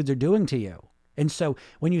these foods are doing to you. And so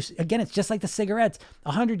it's just like the cigarettes.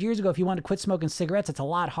 100 years ago, if you wanted to quit smoking cigarettes, it's a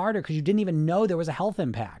lot harder because you didn't even know there was a health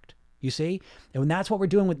impact. You see? And that's what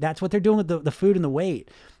that's what they're doing with the food and the weight.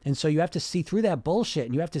 And so you have to see through that bullshit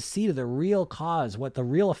and you have to see to the real cause, what the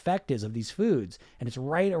real effect is of these foods. And it's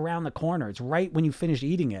right around the corner. It's right when you finish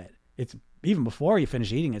eating it. It's even before you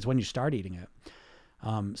finish eating it. It's when you start eating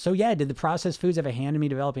it. So yeah, did the processed foods have a hand in me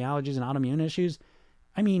developing allergies and autoimmune issues?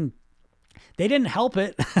 I mean, they didn't help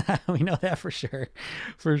it. We know that for sure.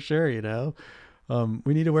 For sure,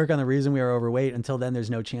 we need to work on the reason we are overweight. Until then, there's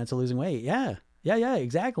no chance of losing weight. Yeah,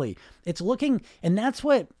 exactly. It's looking, and that's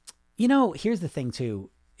what, here's the thing too.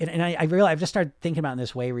 And I realize I've just started thinking about it in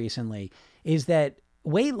this way recently, is that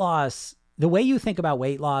weight loss, the way you think about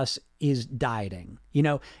weight loss is dieting,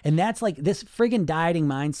 and that's like this friggin' dieting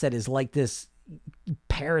mindset is like this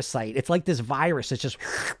parasite. It's like this virus that's just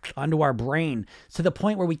onto our brain to the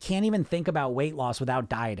point where we can't even think about weight loss without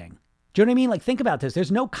dieting. Do you know what I mean? Like, think about this.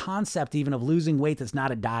 There's no concept even of losing weight that's not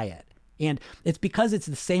a diet. And it's because it's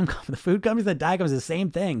the same, the food companies, the diet companies, the same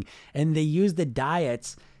thing. And they use the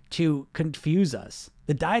diets to confuse us.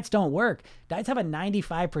 The diets don't work. Diets have a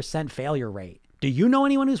 95% failure rate. Do you know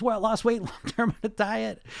anyone who's lost weight long-term on a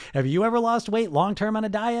diet? Have you ever lost weight long-term on a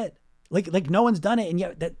diet? Like no one's done it. And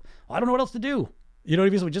yet I don't know what else to do. You know what I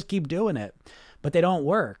mean? So we just keep doing it, but they don't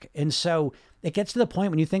work. And so it gets to the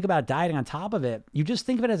point when you think about dieting on top of it, you just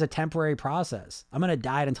think of it as a temporary process. I'm going to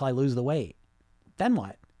diet until I lose the weight. Then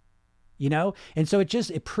what? And so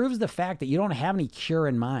it proves the fact that you don't have any cure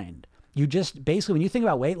in mind. You just basically, when you think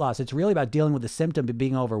about weight loss, it's really about dealing with the symptom of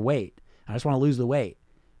being overweight. I just want to lose the weight,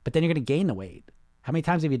 but then you're going to gain the weight. How many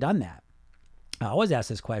times have you done that? I always ask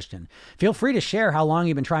this question. Feel free to share how long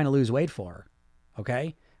you've been trying to lose weight for.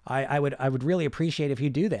 Okay. I would really appreciate if you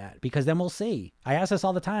do that, because then we'll see. I ask this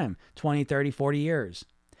all the time, 20, 30, 40 years.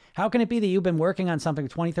 How can it be that you've been working on something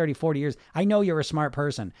 20, 30, 40 years? I know you're a smart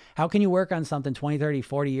person. How can you work on something 20, 30,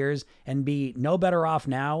 40 years and be no better off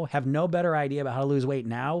now, have no better idea about how to lose weight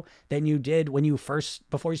now than you did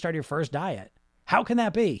before you started your first diet? How can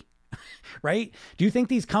that be? Right? Do you think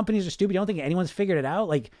these companies are stupid? You don't think anyone's figured it out?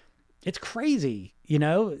 Like, it's crazy.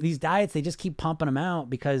 These diets, they just keep pumping them out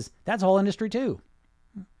because that's a whole industry too.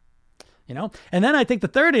 And then I think the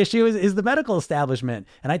third issue is the medical establishment.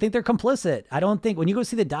 And I think they're complicit. I don't think when you go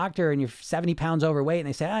see the doctor and you're 70 pounds overweight and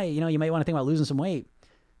they say, hey, you might want to think about losing some weight.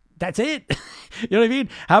 That's it. You know what I mean?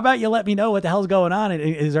 How about you let me know what the hell's going on?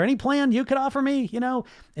 Is there any plan you could offer me?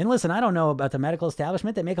 And listen, I don't know about the medical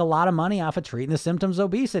establishment. They make a lot of money off of treating the symptoms of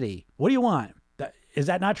obesity. What do you want? Is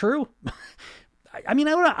that not true? I mean,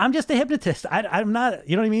 I don't know. I'm just a hypnotist. I'm not,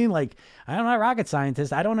 you know what I mean? Like, I'm not a rocket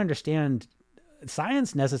scientist. I don't understand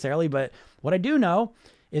science necessarily, but what I do know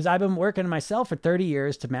is I've been working myself for 30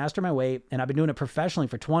 years to master my weight, and I've been doing it professionally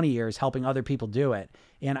for 20 years, helping other people do it.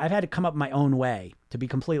 And I've had to come up my own way, to be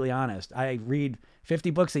completely honest. I read 50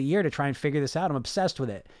 books a year to try and figure this out. I'm obsessed with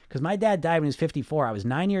it because my dad died when he was 54. I was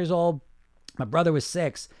 9 years old. My brother was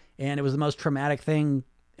 6, and it was the most traumatic thing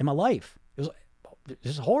in my life. It was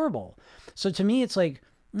just horrible. So to me, it's like,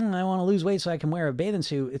 I want to lose weight so I can wear a bathing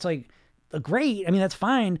suit. It's like, great. I mean, that's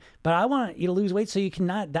fine, but I want you to lose weight so you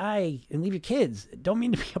cannot die and leave your kids. Don't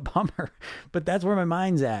mean to be a bummer, but that's where my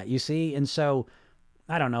mind's at, you see? And so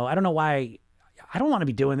I don't know. I don't know why I don't want to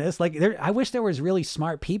be doing this. Like I wish there was really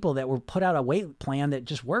smart people that were put out a weight plan that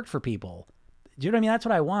just worked for people. Do you know what I mean? That's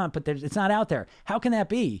what I want, but it's not out there. How can that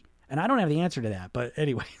be? And I don't have the answer to that, but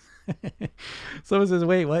anyway. Someone says,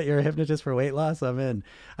 wait, what? You're a hypnotist for weight loss? I'm in.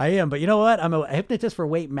 I am. But you know what? I'm a hypnotist for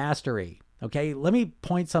weight mastery. Okay. Let me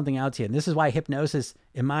point something out to you. And this is why hypnosis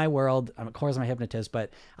in my world, of course I'm a hypnotist,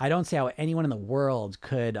 but I don't see how anyone in the world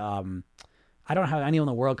could, I don't know how anyone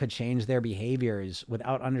in the world could change their behaviors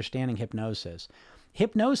without understanding hypnosis.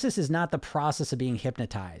 Hypnosis is not the process of being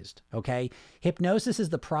hypnotized, okay? Hypnosis is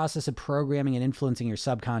the process of programming and influencing your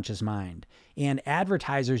subconscious mind. And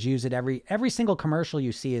advertisers use it every single commercial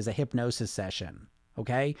you see is a hypnosis session,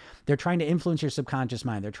 okay? They're trying to influence your subconscious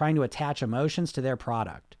mind. They're trying to attach emotions to their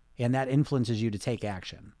product, and that influences you to take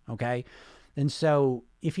action, okay? And so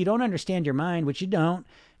if you don't understand your mind, which you don't,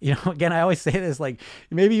 again, I always say this, like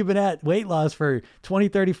maybe you've been at weight loss for 20,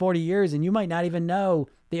 30, 40 years, and you might not even know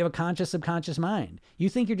that you have a conscious subconscious mind. You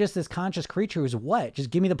think you're just this conscious creature who's what? Just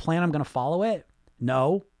give me the plan, I'm going to follow it?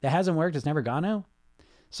 No, that hasn't worked. It's never gonna.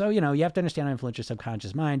 So, you have to understand how to influence your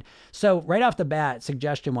subconscious mind. So right off the bat,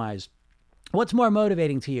 suggestion-wise, what's more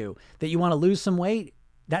motivating to you? That you want to lose some weight?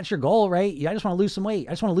 That's your goal, right? I just want to lose some weight.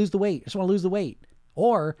 I just want to lose the weight. I just want to lose the weight.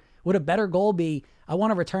 Or would a better goal be, I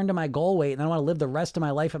want to return to my goal weight and I want to live the rest of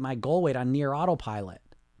my life at my goal weight on near autopilot?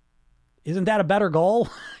 Isn't that a better goal?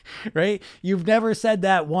 Right? You've never said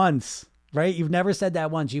that once, right? You've never said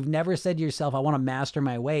that once. You've never said to yourself, I want to master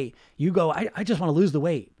my weight. You go, I just want to lose the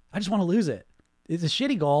weight. I just want to lose it. It's a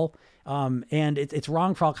shitty goal. And it's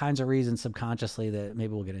wrong for all kinds of reasons subconsciously that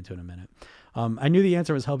maybe we'll get into in a minute. I knew the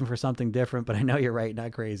answer was hoping for something different, but I know you're right.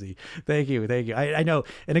 Not crazy. Thank you. I know.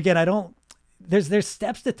 And again, there's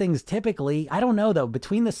steps to things typically. I don't know though.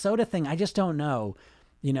 Between the soda thing, I just don't know.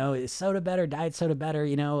 Is soda better? Diet soda better?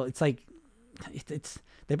 It's like,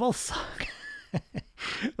 they both suck.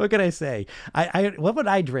 What can I say? What would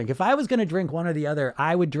I drink? If I was going to drink one or the other,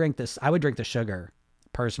 I would drink this. I would drink the sugar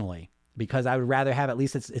personally, because I would rather have, at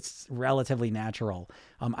least it's relatively natural.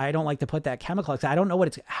 I don't like to put that chemical, because I don't know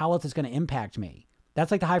how else it's going to impact me.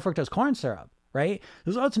 That's like the high fructose corn syrup, right?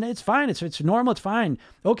 It's fine. It's normal. It's fine.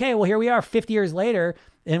 Okay. Well, here we are 50 years later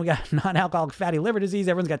and we got non-alcoholic fatty liver disease.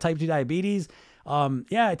 Everyone's got type 2 diabetes.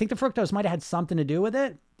 Yeah, I think the fructose might've had something to do with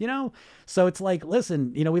it, So it's like,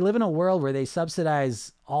 listen, we live in a world where they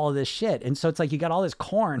subsidize all of this shit. And so it's like, you got all this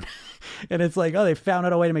corn and it's like, oh, they found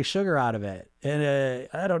out a way to make sugar out of it. And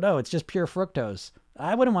I don't know. It's just pure fructose.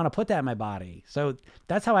 I wouldn't want to put that in my body. So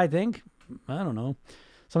that's how I think. I don't know.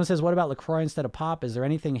 Someone says, what about LaCroix instead of pop? Is there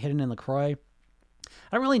anything hidden in LaCroix?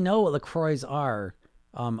 I don't really know what LaCroix are.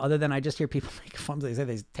 Other than I just hear people make fun. They say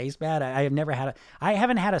they taste bad. I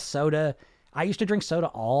haven't had a soda. I used to drink soda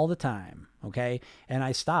all the time. Okay. And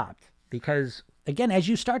I stopped because, again, as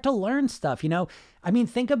you start to learn stuff,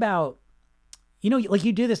 think about, like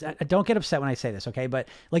you do this. Don't get upset when I say this. Okay. But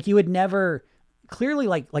like you would never clearly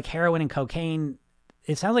like heroin and cocaine.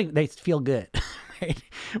 It sounds like they feel good. Right?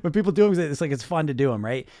 When people do them, it's like, it's fun to do them.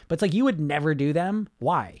 Right. But it's like, you would never do them.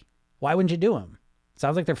 Why wouldn't you do them?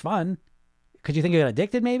 Sounds like they're fun. Could you think you get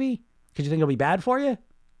addicted? Maybe. Could you think it'll be bad for you?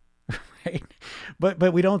 Right.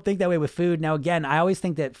 But we don't think that way with food. Now, again, I always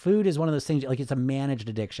think that food is one of those things, like it's a managed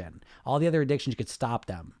addiction. All the other addictions, you could stop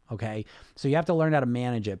them. Okay. So you have to learn how to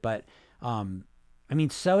manage it. But,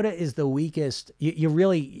 soda is the weakest.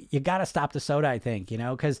 You got to stop the soda, I think,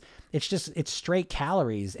 cause it's straight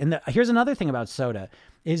calories. And here's another thing about soda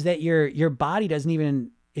is that your body doesn't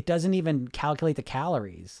even calculate the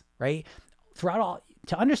calories, right?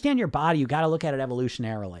 To understand your body, you got to look at it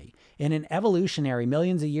evolutionarily. And in evolutionary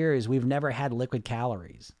millions of years, we've never had liquid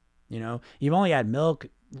calories. You've only had milk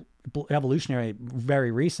evolutionary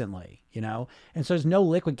very recently, and so there's no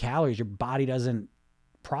liquid calories. Your body doesn't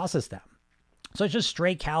process them. So it's just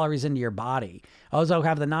straight calories into your body. Also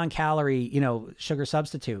have the non-calorie, sugar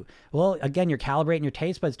substitute. Well, again, you're calibrating your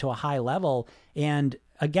taste buds to a high level. And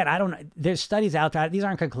again, there's studies out there. These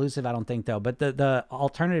aren't conclusive, I don't think though, but the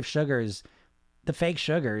alternative sugars, the fake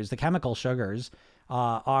sugars, the chemical sugars,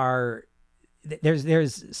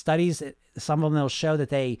 there's studies, some of them will show that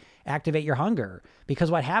they activate your hunger, because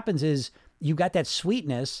what happens is you got that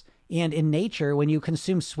sweetness. And in nature, when you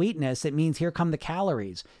consume sweetness, it means here come the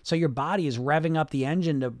calories. So your body is revving up the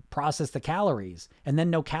engine to process the calories, and then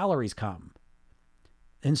no calories come.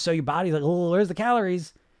 And so your body's like, oh, where's the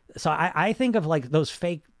calories? So I think of like those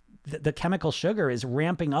fake, the chemical sugar is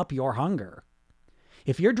ramping up your hunger.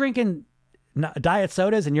 If you're drinking diet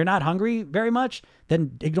sodas and you're not hungry very much,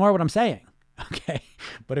 then ignore what I'm saying. Okay.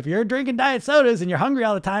 But if you're drinking diet sodas and you're hungry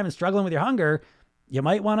all the time and struggling with your hunger, you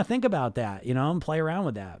might want to think about that, and play around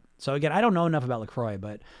with that. So again, I don't know enough about LaCroix,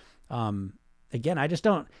 but again, I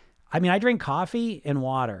drink coffee and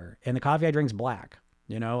water, and the coffee I drink is black.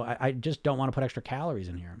 I just don't want to put extra calories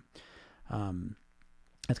in here.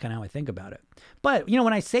 That's kind of how I think about it. But,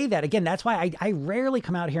 when I say that, again, that's why I rarely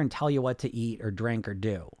come out here and tell you what to eat or drink or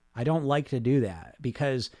do. I don't like to do that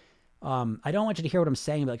because I don't want you to hear what I'm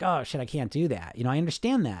saying and be like, oh, shit, I can't do that. I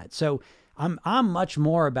understand that. So I'm much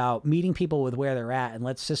more about meeting people with where they're at and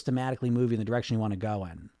let's systematically move you in the direction you want to go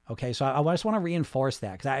in. Okay. So I just want to reinforce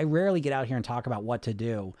that because I rarely get out here and talk about what to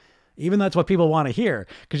do, even though that's what people want to hear,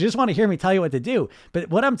 because you just want to hear me tell you what to do. But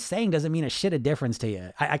what I'm saying doesn't mean a shit of difference to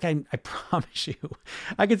you. I promise you,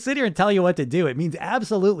 I can sit here and tell you what to do. It means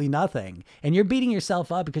absolutely nothing. And you're beating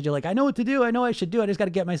yourself up because you're like, I know what to do. I know I should do it. I just got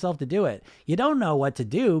to get myself to do it. You don't know what to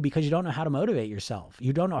do because you don't know how to motivate yourself.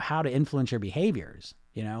 You don't know how to influence your behaviors.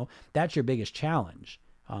 That's your biggest challenge.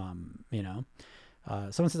 Someone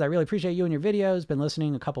says, I really appreciate you and your videos. Been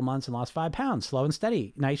listening a couple months and lost 5 pounds, slow and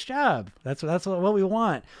steady. Nice job. That's what we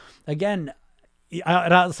want. Again,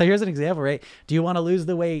 so here's an example, right? Do you want to lose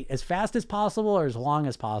the weight as fast as possible or as long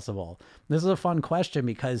as possible? This is a fun question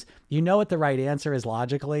because you know what the right answer is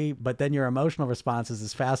logically, but then your emotional response is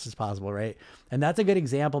as fast as possible, right? And that's a good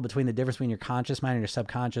example between the difference between your conscious mind and your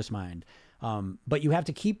subconscious mind. But you have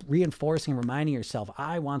to keep reinforcing, reminding yourself,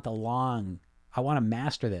 I want to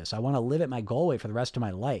master this. I want to live at my goal weight for the rest of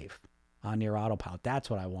my life on near autopilot. That's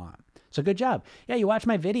what I want. So good job. Yeah, you watch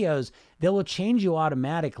my videos, they will change you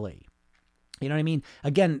automatically. You know what I mean?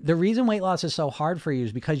 Again, the reason weight loss is so hard for you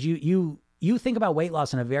is because you think about weight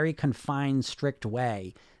loss in a very confined, strict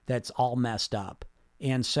way that's all messed up.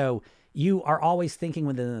 And so you are always thinking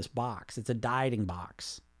within this box. It's a dieting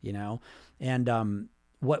box, And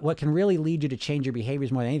what can really lead you to change your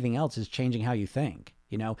behaviors more than anything else is changing how you think.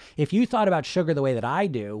 If you thought about sugar the way that I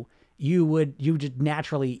do, you would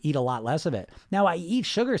naturally eat a lot less of it. Now I eat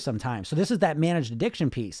sugar sometimes. So this is that managed addiction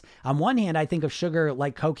piece. On one hand, I think of sugar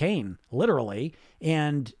like cocaine, literally.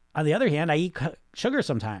 And on the other hand, I eat sugar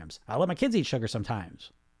sometimes. I let my kids eat sugar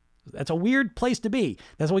sometimes. That's a weird place to be.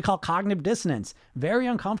 That's what we call cognitive dissonance. Very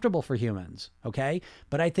uncomfortable for humans. Okay.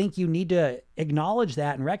 But I think you need to acknowledge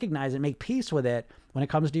that and recognize it, make peace with it when it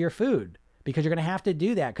comes to your food, because you're going to have to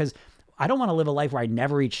do that. Because I don't want to live a life where I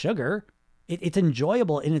never eat sugar. It's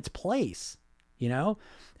enjoyable in its place,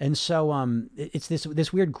 And so it's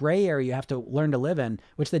this weird gray area you have to learn to live in,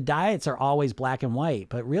 which the diets are always black and white.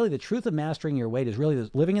 But really the truth of mastering your weight is really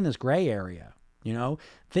living in this gray area,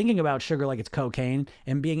 thinking about sugar like it's cocaine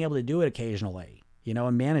and being able to do it occasionally,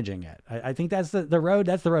 and managing it. I think that's the road.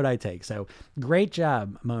 That's the road I take. So great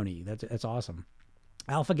job, Moni. That's awesome.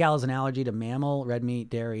 Alpha-gal is an allergy to mammal, red meat,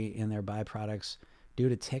 dairy, and their byproducts due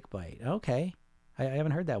to tick bite. Okay. I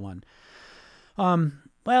haven't heard that one.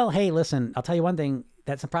 Well, hey, listen, I'll tell you one thing.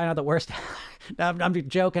 That's probably not the worst. I'm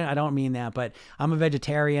joking. I don't mean that, but I'm a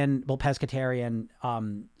vegetarian, pescatarian.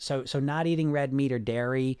 So not eating red meat or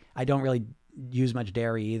dairy. I don't really use much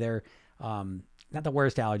dairy either. Not the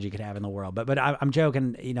worst allergy you could have in the world, but I'm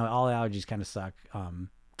joking. All allergies kind of suck.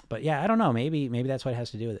 But yeah, I don't know. Maybe that's what it has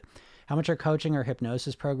to do with it. How much are coaching or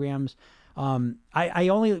hypnosis programs? I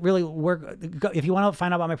only really work. If you want to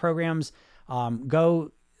find out about my programs,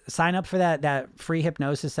 go sign up for that free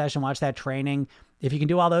hypnosis session, watch that training. If you can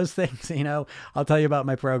do all those things, I'll tell you about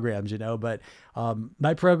my programs, but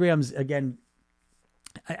my programs, again,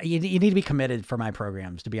 you need to be committed for my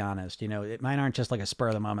programs, to be honest. Mine aren't just like a spur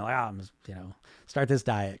of the moment, like, start this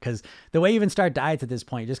diet. Because the way you even start diets at this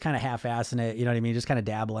point, you're just kind of half-assing it, you know what I mean? Just kind of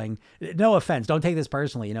dabbling. No offense. Don't take this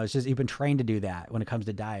personally. It's just you've been trained to do that when it comes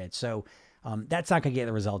to diets. So that's not going to get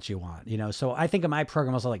the results you want, So I think of my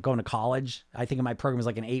program also like going to college. I think of my program as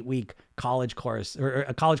like an 8-week college course, or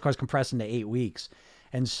a college course compressed into 8 weeks.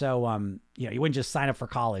 And so, you wouldn't just sign up for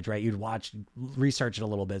college, right? You'd research it a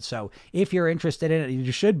little bit. So if you're interested in it,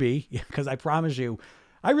 you should be, because I promise you,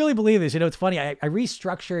 I really believe this. It's funny. I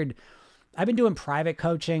restructured. I've been doing private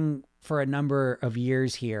coaching for a number of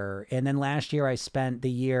years here. And then last year I spent the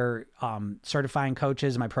year certifying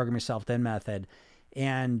coaches in my Program Yourself Thin method.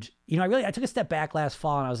 And, I took a step back last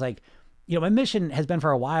fall and I was like, my mission has been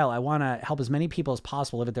for a while, I want to help as many people as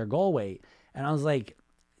possible live at their goal weight. And I was like,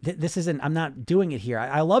 this isn't, I'm not doing it here.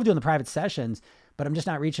 I love doing the private sessions, but I'm just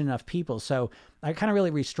not reaching enough people. So I kind of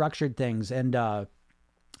really restructured things, and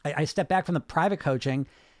I stepped back from the private coaching,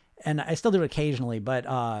 and I still do it occasionally, but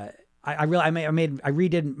I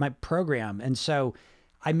redid my program. And so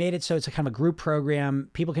I made it so it's a kind of a group program.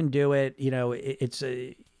 People can do it. It's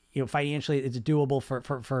financially it's doable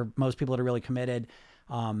for most people that are really committed.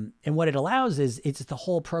 And what it allows is it's the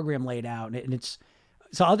whole program laid out, and it's,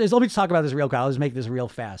 so let me just talk about this real quick. I'll just make this real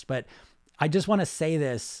fast, but I just want to say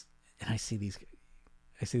this. And I see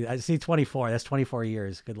 24, that's 24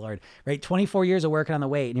 years. Good Lord, right? 24 years of working on the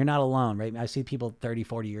weight, and you're not alone, right? I see people 30,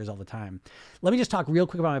 40 years all the time. Let me just talk real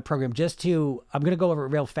quick about my program, I'm going to go over it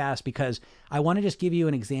real fast because I want to just give you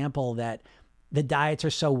an example that the diets are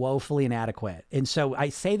so woefully inadequate. And so I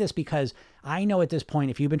say this because I know at this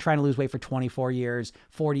point, if you've been trying to lose weight for 24 years,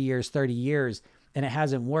 40 years, 30 years, and it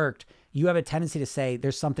hasn't worked, you have a tendency to say,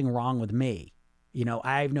 there's something wrong with me.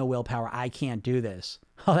 I have no willpower. I can't do this.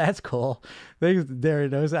 Oh, that's cool. There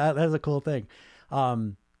it is. That's a cool thing.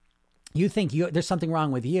 You think there's something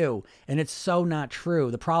wrong with you, and it's so not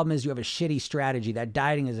true. The problem is you have a shitty strategy. That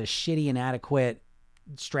dieting is a shitty, inadequate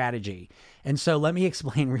strategy. And so let me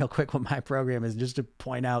explain real quick what my program is, just to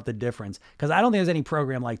point out the difference, because I don't think there's any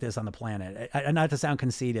program like this on the planet. Not to sound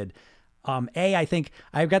conceited. I think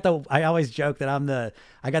I always joke that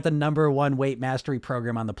I got the #1 weight mastery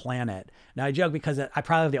program on the planet. Now I joke because I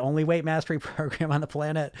probably have the only weight mastery program on the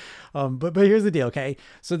planet. But here's the deal. Okay.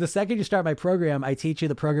 So the second you start my program, I teach you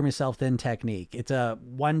the Program Yourself Thin technique. It's a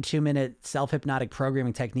 1-2 minute self-hypnotic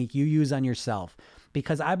programming technique you use on yourself,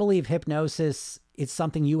 because I believe hypnosis, it's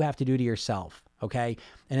something you have to do to yourself. Okay.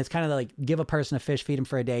 And it's kind of like give a person a fish, feed them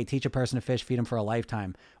for a day, teach a person to fish, feed them for a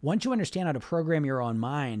lifetime. Once you understand how to program your own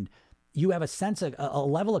mind, you have a sense of a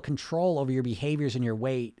level of control over your behaviors and your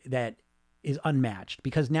weight that is unmatched,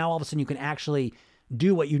 because now all of a sudden you can actually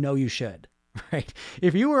do what you know you should, right?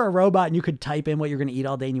 If you were a robot and you could type in what you're going to eat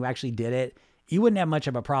all day and you actually did it, you wouldn't have much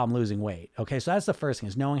of a problem losing weight. Okay. So that's the first thing,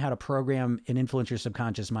 is knowing how to program and influence your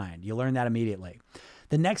subconscious mind. You learn that immediately.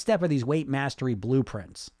 The next step are these weight mastery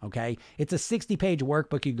blueprints. Okay. It's a 60-page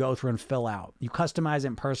workbook you go through and fill out. You customize it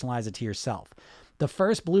and personalize it to yourself. The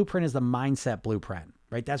first blueprint is the mindset blueprint,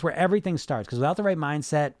 right? That's where everything starts, because without the right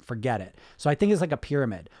mindset, forget it. So I think it's like a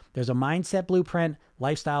pyramid. There's a mindset blueprint,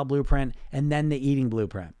 lifestyle blueprint, and then the eating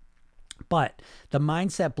blueprint. But the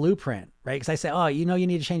mindset blueprint, right? Because I say, oh, you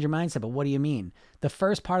need to change your mindset, but what do you mean? The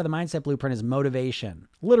first part of the mindset blueprint is motivation.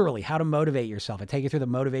 Literally, how to motivate yourself. I take you through the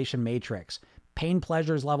motivation matrix. Pain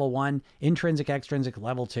pleasures level 1, intrinsic, extrinsic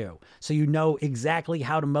level 2. So you know exactly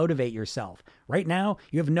how to motivate yourself. Right now,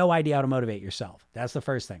 you have no idea how to motivate yourself. That's the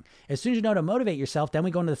first thing. As soon as you know how to motivate yourself, then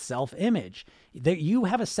we go into the self-image. You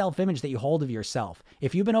have a self-image that you hold of yourself.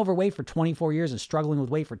 If you've been overweight for 24 years and struggling with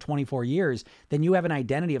weight for 24 years, then you have an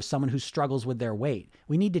identity of someone who struggles with their weight.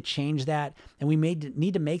 We need to change that, and we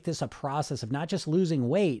need to make this a process of not just losing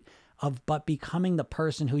weight, but becoming the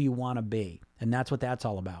person who you want to be. And that's what that's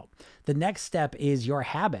all about. The next step is your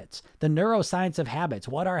habits, the neuroscience of habits.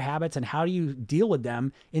 What are habits and how do you deal with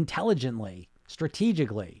them intelligently,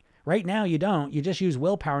 strategically? Right now, you don't. You just use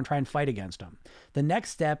willpower and try and fight against them. The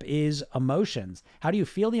next step is emotions. How do you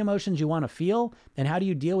feel the emotions you want to feel? And how do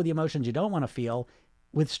you deal with the emotions you don't want to feel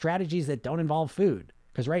with strategies that don't involve food?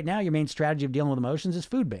 Because right now, your main strategy of dealing with emotions is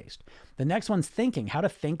food-based. The next one's thinking, how to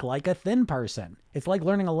think like a thin person. It's like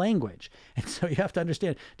learning a language. And so you have to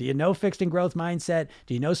understand, do you know fixed and growth mindset?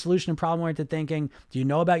 Do you know solution and problem-oriented thinking? Do you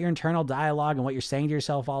know about your internal dialogue and what you're saying to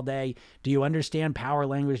yourself all day? Do you understand power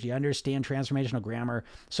language? Do you understand transformational grammar?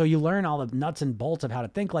 So you learn all the nuts and bolts of how to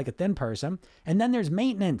think like a thin person. And then there's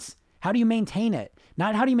maintenance. How do you maintain it?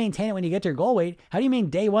 Not how do you maintain it when you get to your goal weight? How do you maintain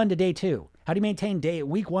day 1 to day 2? How do you maintain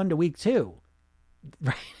week 1 to week 2?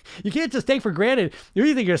 Right? You can't just take for granted. You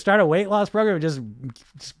really think you're going to start a weight loss program and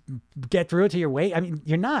just get through it to your weight? I mean,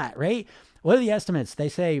 you're not, right? What are the estimates? They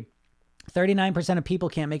say 39% of people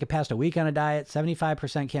can't make it past a week on a diet.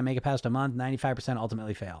 75% can't make it past a month. 95%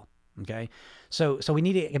 ultimately fail. Okay. So we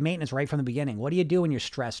need to get maintenance right from the beginning. What do you do when you're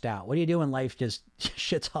stressed out? What do you do when life just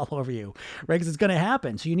shits all over you? Right? Because it's going to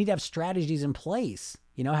happen. So you need to have strategies in place.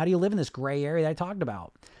 How do you live in this gray area that I talked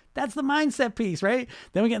about? That's the mindset piece, right?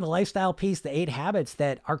 Then we get in the lifestyle piece, the 8 habits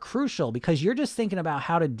that are crucial, because you're just thinking about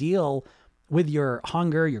how to deal with your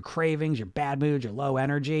hunger, your cravings, your bad moods, your low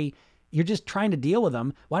energy. You're just trying to deal with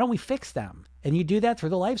them. Why don't we fix them? And you do that through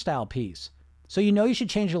the lifestyle piece. So you should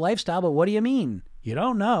change your lifestyle, but what do you mean? You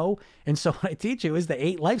don't know. And so what I teach you is the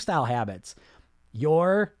 8 lifestyle habits.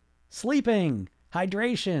 Your sleeping,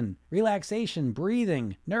 hydration, relaxation,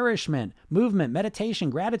 breathing, nourishment, movement, meditation,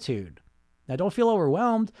 gratitude. Now, don't feel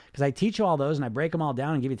overwhelmed because I teach you all those and I break them all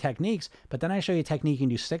down and give you techniques, but then I show you a technique, you can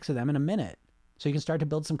do 6 of them in a minute. So you can start to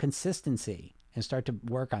build some consistency and start to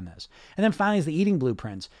work on this. And then finally is the eating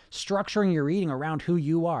blueprints, structuring your eating around who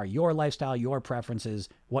you are, your lifestyle, your preferences,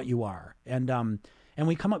 what you are. And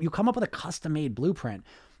you come up with a custom-made blueprint.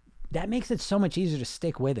 That makes it so much easier to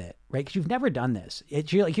stick with it, right? Because you've never done this.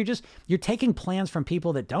 You're taking plans from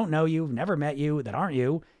people that don't know you, never met you, that aren't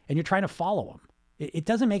you, and you're trying to follow them. It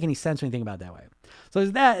doesn't make any sense when you think about it that way. So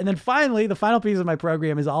there's that. And then finally, the final piece of my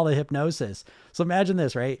program is all the hypnosis. So imagine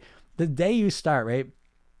this, right? The day you start, right?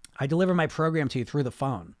 I deliver my program to you through the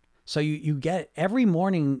phone. So you get every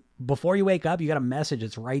morning before you wake up, you got a message.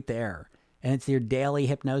 It's right there. And it's your daily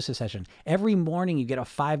hypnosis session. Every morning you get a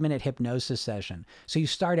 5-minute hypnosis session. So you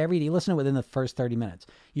start every day, you listen to it within the first 30 minutes.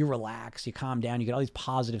 You relax, you calm down, you get all these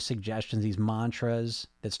positive suggestions, these mantras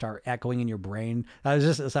that start echoing in your brain. I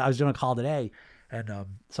was doing a call today and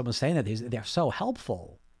someone was saying that they're so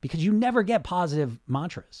helpful because you never get positive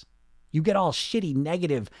mantras. You get all shitty,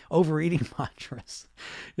 negative, overeating mantras.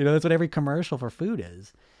 That's what every commercial for food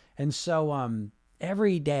is. And so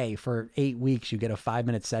every day for 8 weeks, you get a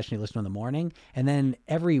 5-minute session you listen to in the morning. And then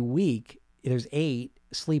every week, there's 8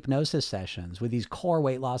 sleepnosis sessions with these core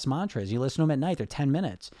weight loss mantras. You listen to them at night. They're 10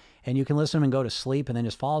 minutes. And you can listen to them and go to sleep and then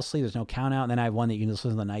just fall asleep. There's no count out. And then I have one that you can listen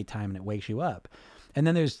to in the nighttime and it wakes you up. And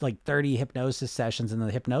then there's like 30 hypnosis sessions in the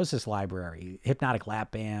hypnosis library, Hypnotic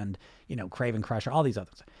Lap Band, Craven Crusher, all these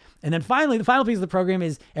others. And then finally, the final piece of the program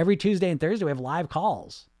is every Tuesday and Thursday, we have live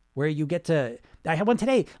calls where you get to, I had one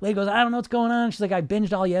today. Lady goes, I don't know what's going on. She's like, I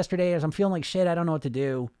binged all yesterday as I'm feeling like shit. I don't know what to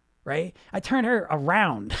do. Right? I turned her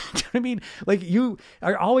around. Do you know what I mean? Like you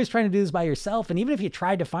are always trying to do this by yourself. And even if you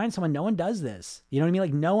tried to find someone, no one does this. You know what I mean?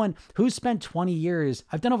 Like no one who's spent 20 years,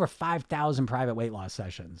 I've done over 5,000 private weight loss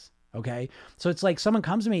sessions. Okay. So it's like someone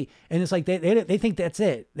comes to me and it's like, they think that's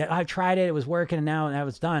it, that I've tried it. It was working and now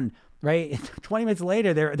it's done. Right. 20 minutes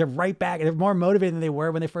later, they're right back. They're more motivated than they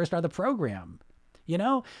were when they first started the program,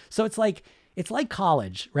 So it's like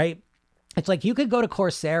college, right? It's like you could go to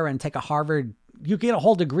Coursera and take you get a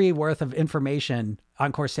whole degree worth of information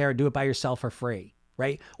on Coursera, do it by yourself for free.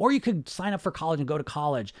 Right? Or you could sign up for college and go to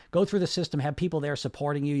college, go through the system, have people there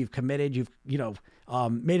supporting you. You've committed, you've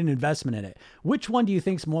made an investment in it. Which one do you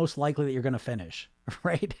think is most likely that you're going to finish?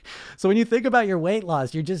 Right? So when you think about your weight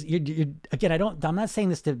loss, you're again, I'm not saying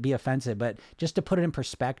this to be offensive, but just to put it in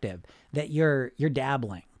perspective that you're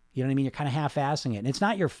dabbling, you know what I mean? You're kind of half-assing it and it's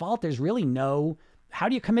not your fault. There's really how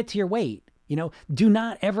do you commit to your weight? Do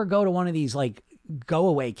not ever go to one of these like go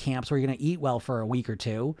away camps where you're going to eat well for a week or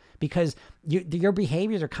two because your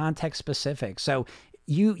behaviors are context specific. So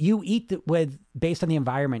you eat based on the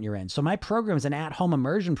environment you're in. So my program is an at-home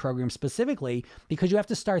immersion program specifically because you have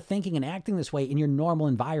to start thinking and acting this way in your normal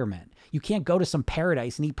environment. You can't go to some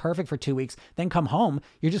paradise and eat perfect for 2 weeks, then come home.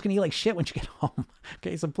 You're just going to eat like shit when you get home.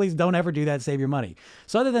 Okay. So please don't ever do that. Save your money.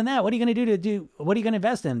 So other than that, what are you going to do what are you going to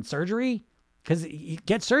invest in? Surgery? Because you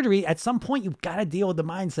get surgery, at some point, you've got to deal with the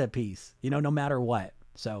mindset piece, no matter what.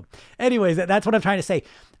 So anyways, that's what I'm trying to say.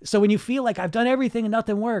 So when you feel like I've done everything and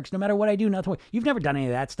nothing works, no matter what I do, nothing works. You've never done any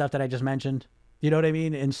of that stuff that I just mentioned. You know what I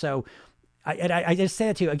mean? And so I just say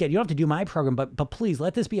that to you again, you don't have to do my program, but please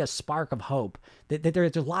let this be a spark of hope that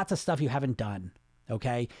there's lots of stuff you haven't done.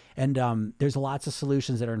 Okay. And there's lots of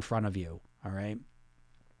solutions that are in front of you. All right.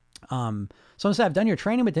 Someone said, I've done your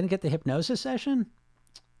training, but didn't get the hypnosis session.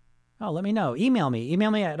 Oh, let me know. Email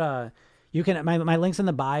me at, you can, my link's in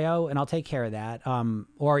the bio and I'll take care of that.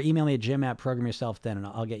 Or email me at jim@programyourselfthin and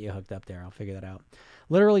I'll get you hooked up there. I'll figure that out.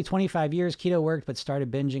 Literally 25 years keto worked, but started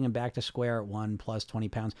binging and back to square one plus 20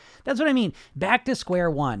 pounds. That's what I mean. Back to square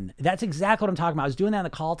one. That's exactly what I'm talking about. I was doing that on the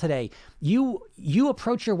call today. You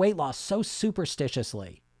approach your weight loss so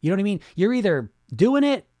superstitiously. You know what I mean? You're either doing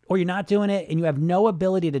it or you're not doing it and you have no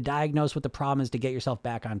ability to diagnose what the problem is to get yourself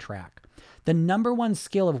back on track. The number one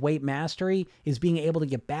skill of weight mastery is being able to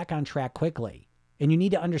get back on track quickly. And you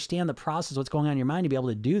need to understand the process, what's going on in your mind to be able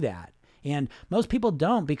to do that. And most people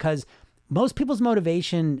don't because most people's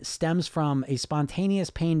motivation stems from a spontaneous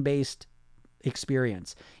pain-based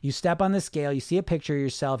experience. You step on the scale, you see a picture of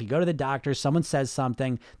yourself, you go to the doctor, someone says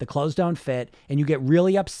something, the clothes don't fit, and you get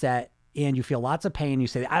really upset and you feel lots of pain. You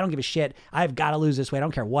say, I don't give a shit. I've got to lose this weight. I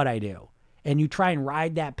don't care what I do. And you try and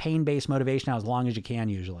ride that pain-based motivation out as long as you can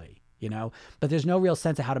usually. But there's no real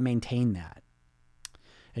sense of how to maintain that.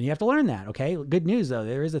 And you have to learn that, okay? Good news, though.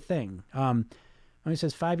 There is a thing. When he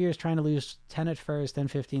says 5 years trying to lose 10 at first, then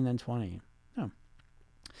 15, then 20. Oh.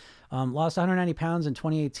 Lost 190 pounds in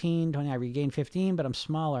 2018. I regained 15, but I'm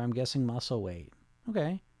smaller. I'm guessing muscle weight.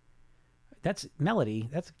 Okay. That's Melody.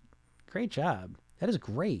 That's great job. That is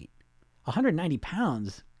great. 190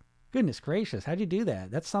 pounds. Goodness gracious. How'd you do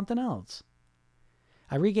that? That's something else.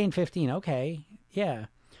 I regained 15. Okay. Yeah.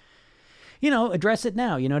 Address it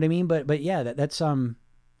now. You know what I mean? But yeah, that's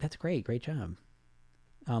great. Great job.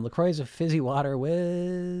 LaCroix's a fizzy water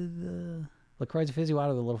with LaCroix's a fizzy water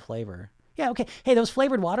with a little flavor. Yeah. Okay. Hey, those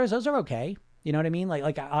flavored waters, those are okay. You know what I mean?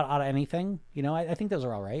 Like out of anything, I think those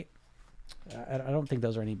are all right. I don't think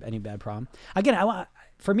those are any bad problem. Again,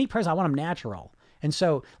 for me personally, I want them natural. And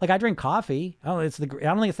so, like, I drink coffee. I don't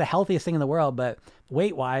think it's the healthiest thing in the world, but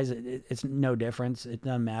weight wise, it's no difference. It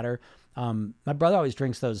doesn't matter. My brother always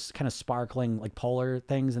drinks those kind of sparkling, like polar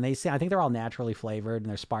things, and I think they're all naturally flavored and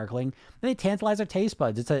they're sparkling. And they tantalize our taste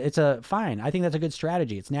buds. It's a fine. I think that's a good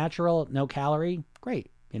strategy. It's natural, no calorie,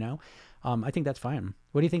 great. I think that's fine.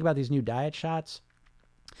 What do you think about these new diet shots?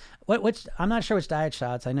 I'm not sure which diet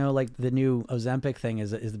shots. I know like the new Ozempic thing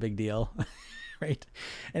is the big deal. Right.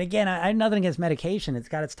 And again, I have nothing against medication. It's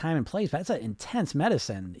got its time and place, but it's an intense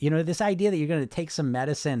medicine. This idea that you're going to take some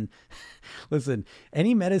medicine, listen,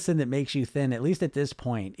 any medicine that makes you thin, at least at this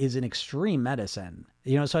point, is an extreme medicine.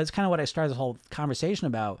 So it's kind of what I started this whole conversation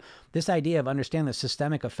about, this idea of understanding the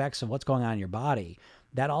systemic effects of what's going on in your body.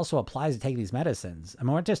 That also applies to taking these medicines. I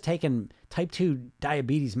mean, we're not just taking type 2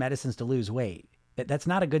 diabetes medicines to lose weight. That's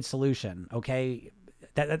not a good solution. Okay.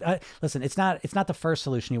 Listen, it's not the first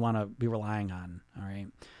solution you want to be relying on. All right.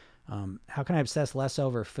 How can I obsess less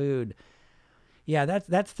over food? Yeah,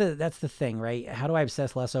 that's the thing, right? How do I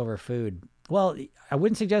obsess less over food? Well, I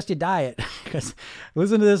wouldn't suggest you diet because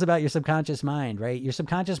listen to this about your subconscious mind, right? Your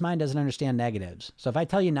subconscious mind doesn't understand negatives. So if I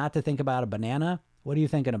tell you not to think about a banana, what are you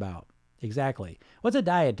thinking about? Exactly. What's a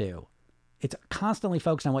diet do? It's constantly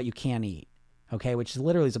focused on what you can't eat. Okay, which is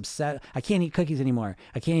literally is upset. I can't eat cookies anymore.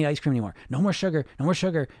 I can't eat ice cream anymore. No more sugar. No more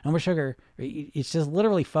sugar. No more sugar. It's just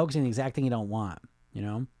literally focusing on the exact thing you don't want.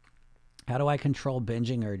 How do I control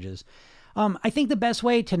binging urges? I think the best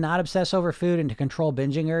way to not obsess over food and to control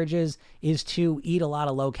binging urges is to eat a lot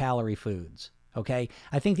of low calorie foods. Okay.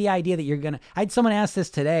 I think the idea that I had someone ask this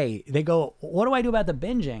today. They go, what do I do about the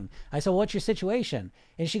binging? I said, well, what's your situation?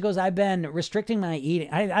 And she goes, I've been restricting my eating.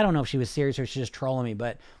 I don't know if she was serious or she's just trolling me,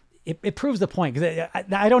 but it proves the point, because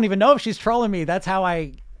I don't even know if she's trolling me. That's how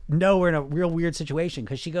I know we're in a real weird situation.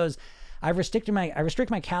 Because she goes, I restrict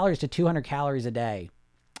my calories to 200 calories a day,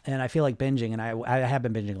 and I feel like binging, and I have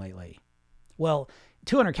been binging lately. Well,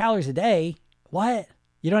 200 calories a day, what?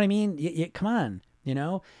 You know what I mean? Come on,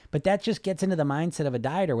 But that just gets into the mindset of a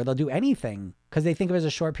dieter where they'll do anything because they think of it as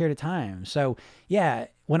a short period of time. So yeah,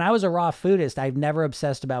 when I was a raw foodist, I've never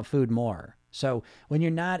obsessed about food more. So when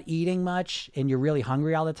you're not eating much and you're really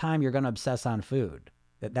hungry all the time, you're going to obsess on food.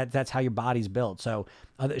 That's how your body's built. So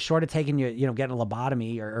short of taking getting a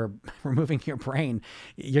lobotomy or removing your brain,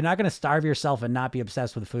 you're not going to starve yourself and not be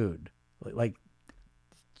obsessed with food. Like,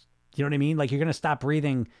 you know what I mean? Like, you're going to stop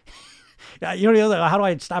breathing. How do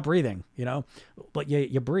I stop breathing? But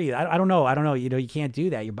you breathe. I don't know. You can't do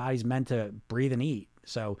that. Your body's meant to breathe and eat.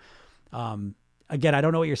 So, again, I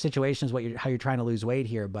don't know what your situation is, how you're trying to lose weight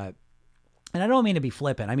here, but, and I don't mean to be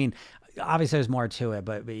flippant. I mean, obviously there's more to it,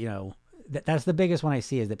 but that's the biggest one I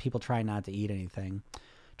see, is that people try not to eat anything.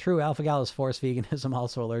 True. Alpha-Gal is forced veganism,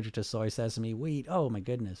 also allergic to soy, sesame, wheat. Oh my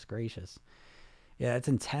goodness gracious. Yeah. That's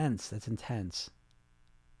intense.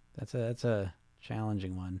 That's a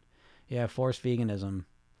challenging one. Yeah. Forced veganism.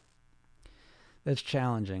 That's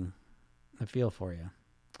challenging. I feel for you.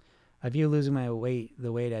 I view losing the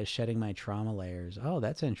weight as shedding my trauma layers. Oh,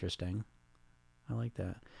 that's interesting. I like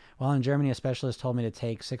that. While in Germany, a specialist told me to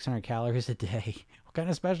take 600 calories a day. What kind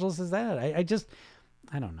of specialist is that? I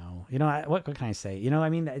don't know. What can I say? I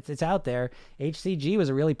mean, it's out there. HCG was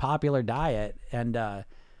a really popular diet, and that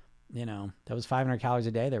was 500 calories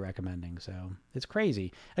a day they're recommending. So it's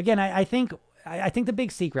crazy. Again, I think the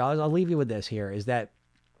big secret, I'll leave you with this here, is that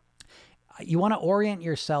you want to orient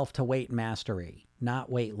yourself to weight mastery,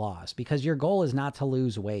 not weight loss, because your goal is not to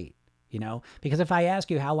lose weight. Because if I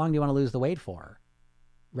ask you, how long do you want to lose the weight for?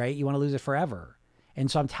 Right? You want to lose it forever. And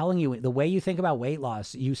so I'm telling you, the way you think about weight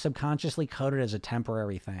loss, you subconsciously code it as a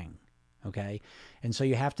temporary thing. Okay. And so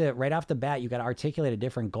you have to, right off the bat, you got to articulate a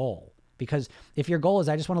different goal. Because if your goal is,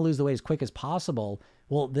 I just want to lose the weight as quick as possible,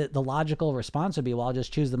 well, the logical response would be, well, I'll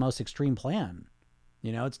just choose the most extreme plan.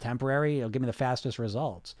 It's temporary. It'll give me the fastest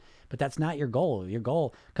results. But that's not your goal. Your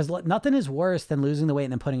goal, because nothing is worse than losing the weight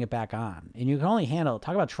and then putting it back on. And you can only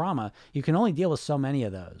talk about trauma, you can only deal with so many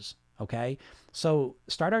of those. Okay. So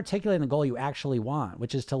start articulating the goal you actually want,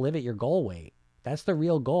 which is to live at your goal weight. That's the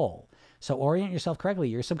real goal. So orient yourself correctly.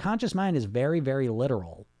 Your subconscious mind is very, very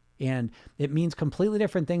literal. And it means completely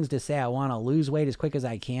different things to say, I want to lose weight as quick as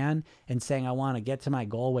I can, and saying I want to get to my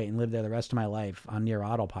goal weight and live there the rest of my life on near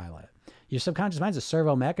autopilot. Your subconscious mind's a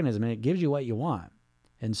servo mechanism, and it gives you what you want.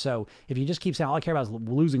 And so if you just keep saying, all I care about is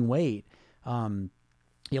losing weight,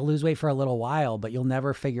 you'll lose weight for a little while, but you'll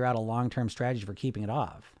never figure out a long-term strategy for keeping it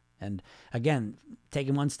off. And again,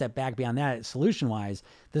 taking one step back beyond that, solution-wise,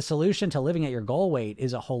 the solution to living at your goal weight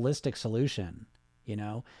is a holistic solution,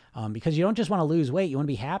 because you don't just want to lose weight. You want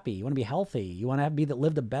to be happy. You want to be healthy. You want to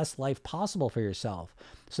live the best life possible for yourself.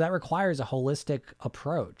 So that requires a holistic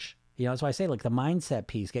approach. That's why I say, like, the mindset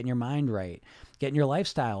piece, getting your mind right, getting your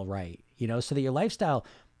lifestyle right, so that your lifestyle,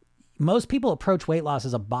 most people approach weight loss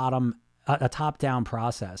as a top-down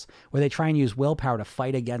process where they try and use willpower to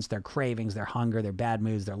fight against their cravings, their hunger, their bad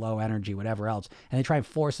moods, their low energy, whatever else. And they try and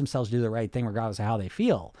force themselves to do the right thing regardless of how they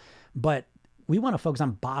feel. But we want to focus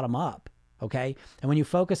on bottom up, okay? And when you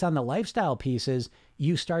focus on the lifestyle pieces,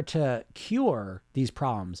 you start to cure these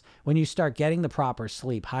problems. When you start getting the proper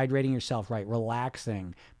sleep, hydrating yourself right,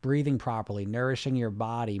 relaxing, breathing properly, nourishing your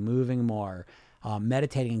body, moving more,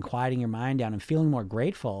 meditating and quieting your mind down and feeling more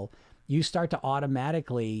grateful, you start to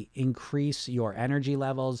automatically increase your energy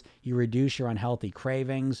levels. You reduce your unhealthy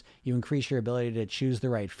cravings. You increase your ability to choose the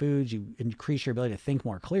right foods. You increase your ability to think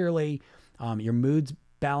more clearly. Your moods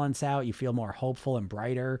balance out. You feel more hopeful and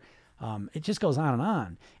brighter. It just goes on and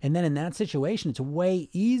on. And then in that situation, it's way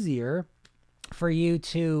easier for you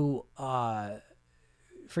to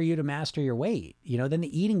master your weight. Then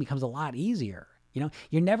the eating becomes a lot easier.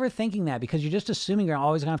 You're never thinking that because you're just assuming you're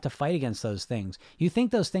always gonna have to fight against those things. You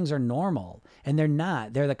think those things are normal, and they're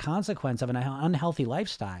not. They're the consequence of an unhealthy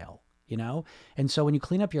lifestyle, And so when you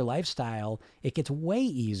clean up your lifestyle, it gets way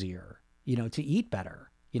easier, to eat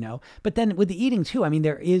better, But then with the eating too,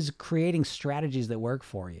 there is creating strategies that work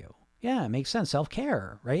for you. Yeah, it makes sense.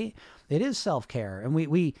 Self-care, right? It is self-care. And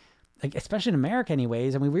we especially in America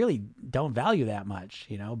anyways, and we really don't value that much,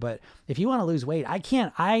 But if you want to lose weight,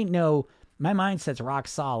 I know my mindset's rock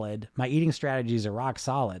solid. My eating strategies are rock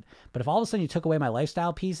solid. But if all of a sudden you took away my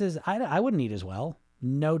lifestyle pieces, I wouldn't eat as well.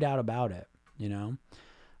 No doubt about it,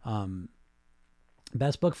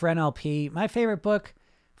 Best book for NLP. My favorite book,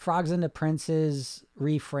 Frogs into Princes,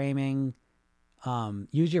 Reframing,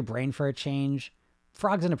 Use Your Brain for a Change.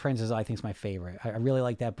 Frogs into Princes, I think, is my favorite. I really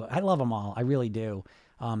like that book. I love them all. I really do.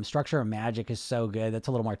 Structure of Magic is so good. That's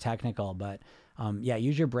a little more technical, but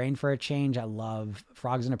Use Your Brain for a Change. I love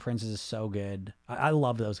Frogs into Princes is so good. I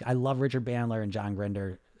love those. I love Richard Bandler and John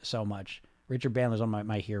Grinder so much. Richard Bandler's one of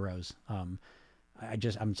my heroes. I'm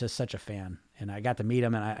just such a fan, and I got to meet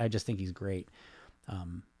him, and I just think he's great.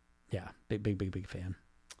 Big fan.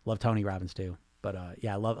 Love Tony Robbins too. But I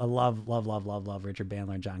love Richard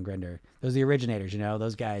Bandler and John Grinder. Those are the originators,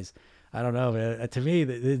 those guys. I don't know, but to me,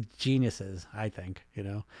 they're geniuses, I think,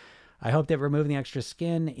 I hope that removing the extra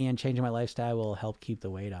skin and changing my lifestyle will help keep the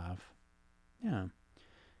weight off. Yeah.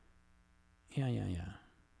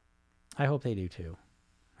 I hope they do too.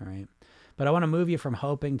 All right. But I want to move you from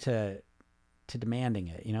hoping to demanding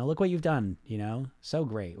it. Look what you've done, so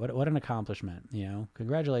great. What an accomplishment,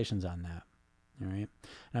 congratulations on that. All right.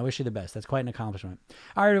 And I wish you the best. That's quite an accomplishment.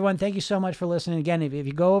 All right, everyone. Thank you so much for listening. Again, if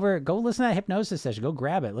you go listen to that hypnosis session, go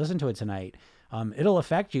grab it. Listen to it tonight. It'll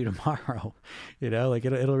affect you tomorrow. It'll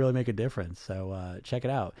really make a difference. So check it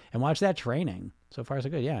out and watch that training. So far, so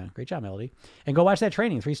good. Yeah. Great job, Melody. And go watch that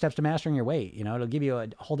training, 3 Steps to Mastering Your Weight. It'll give you a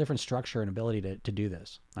whole different structure and ability to do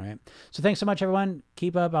this. All right. So thanks so much, everyone.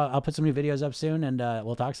 Keep up. I'll put some new videos up soon, and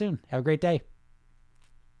we'll talk soon. Have a great day.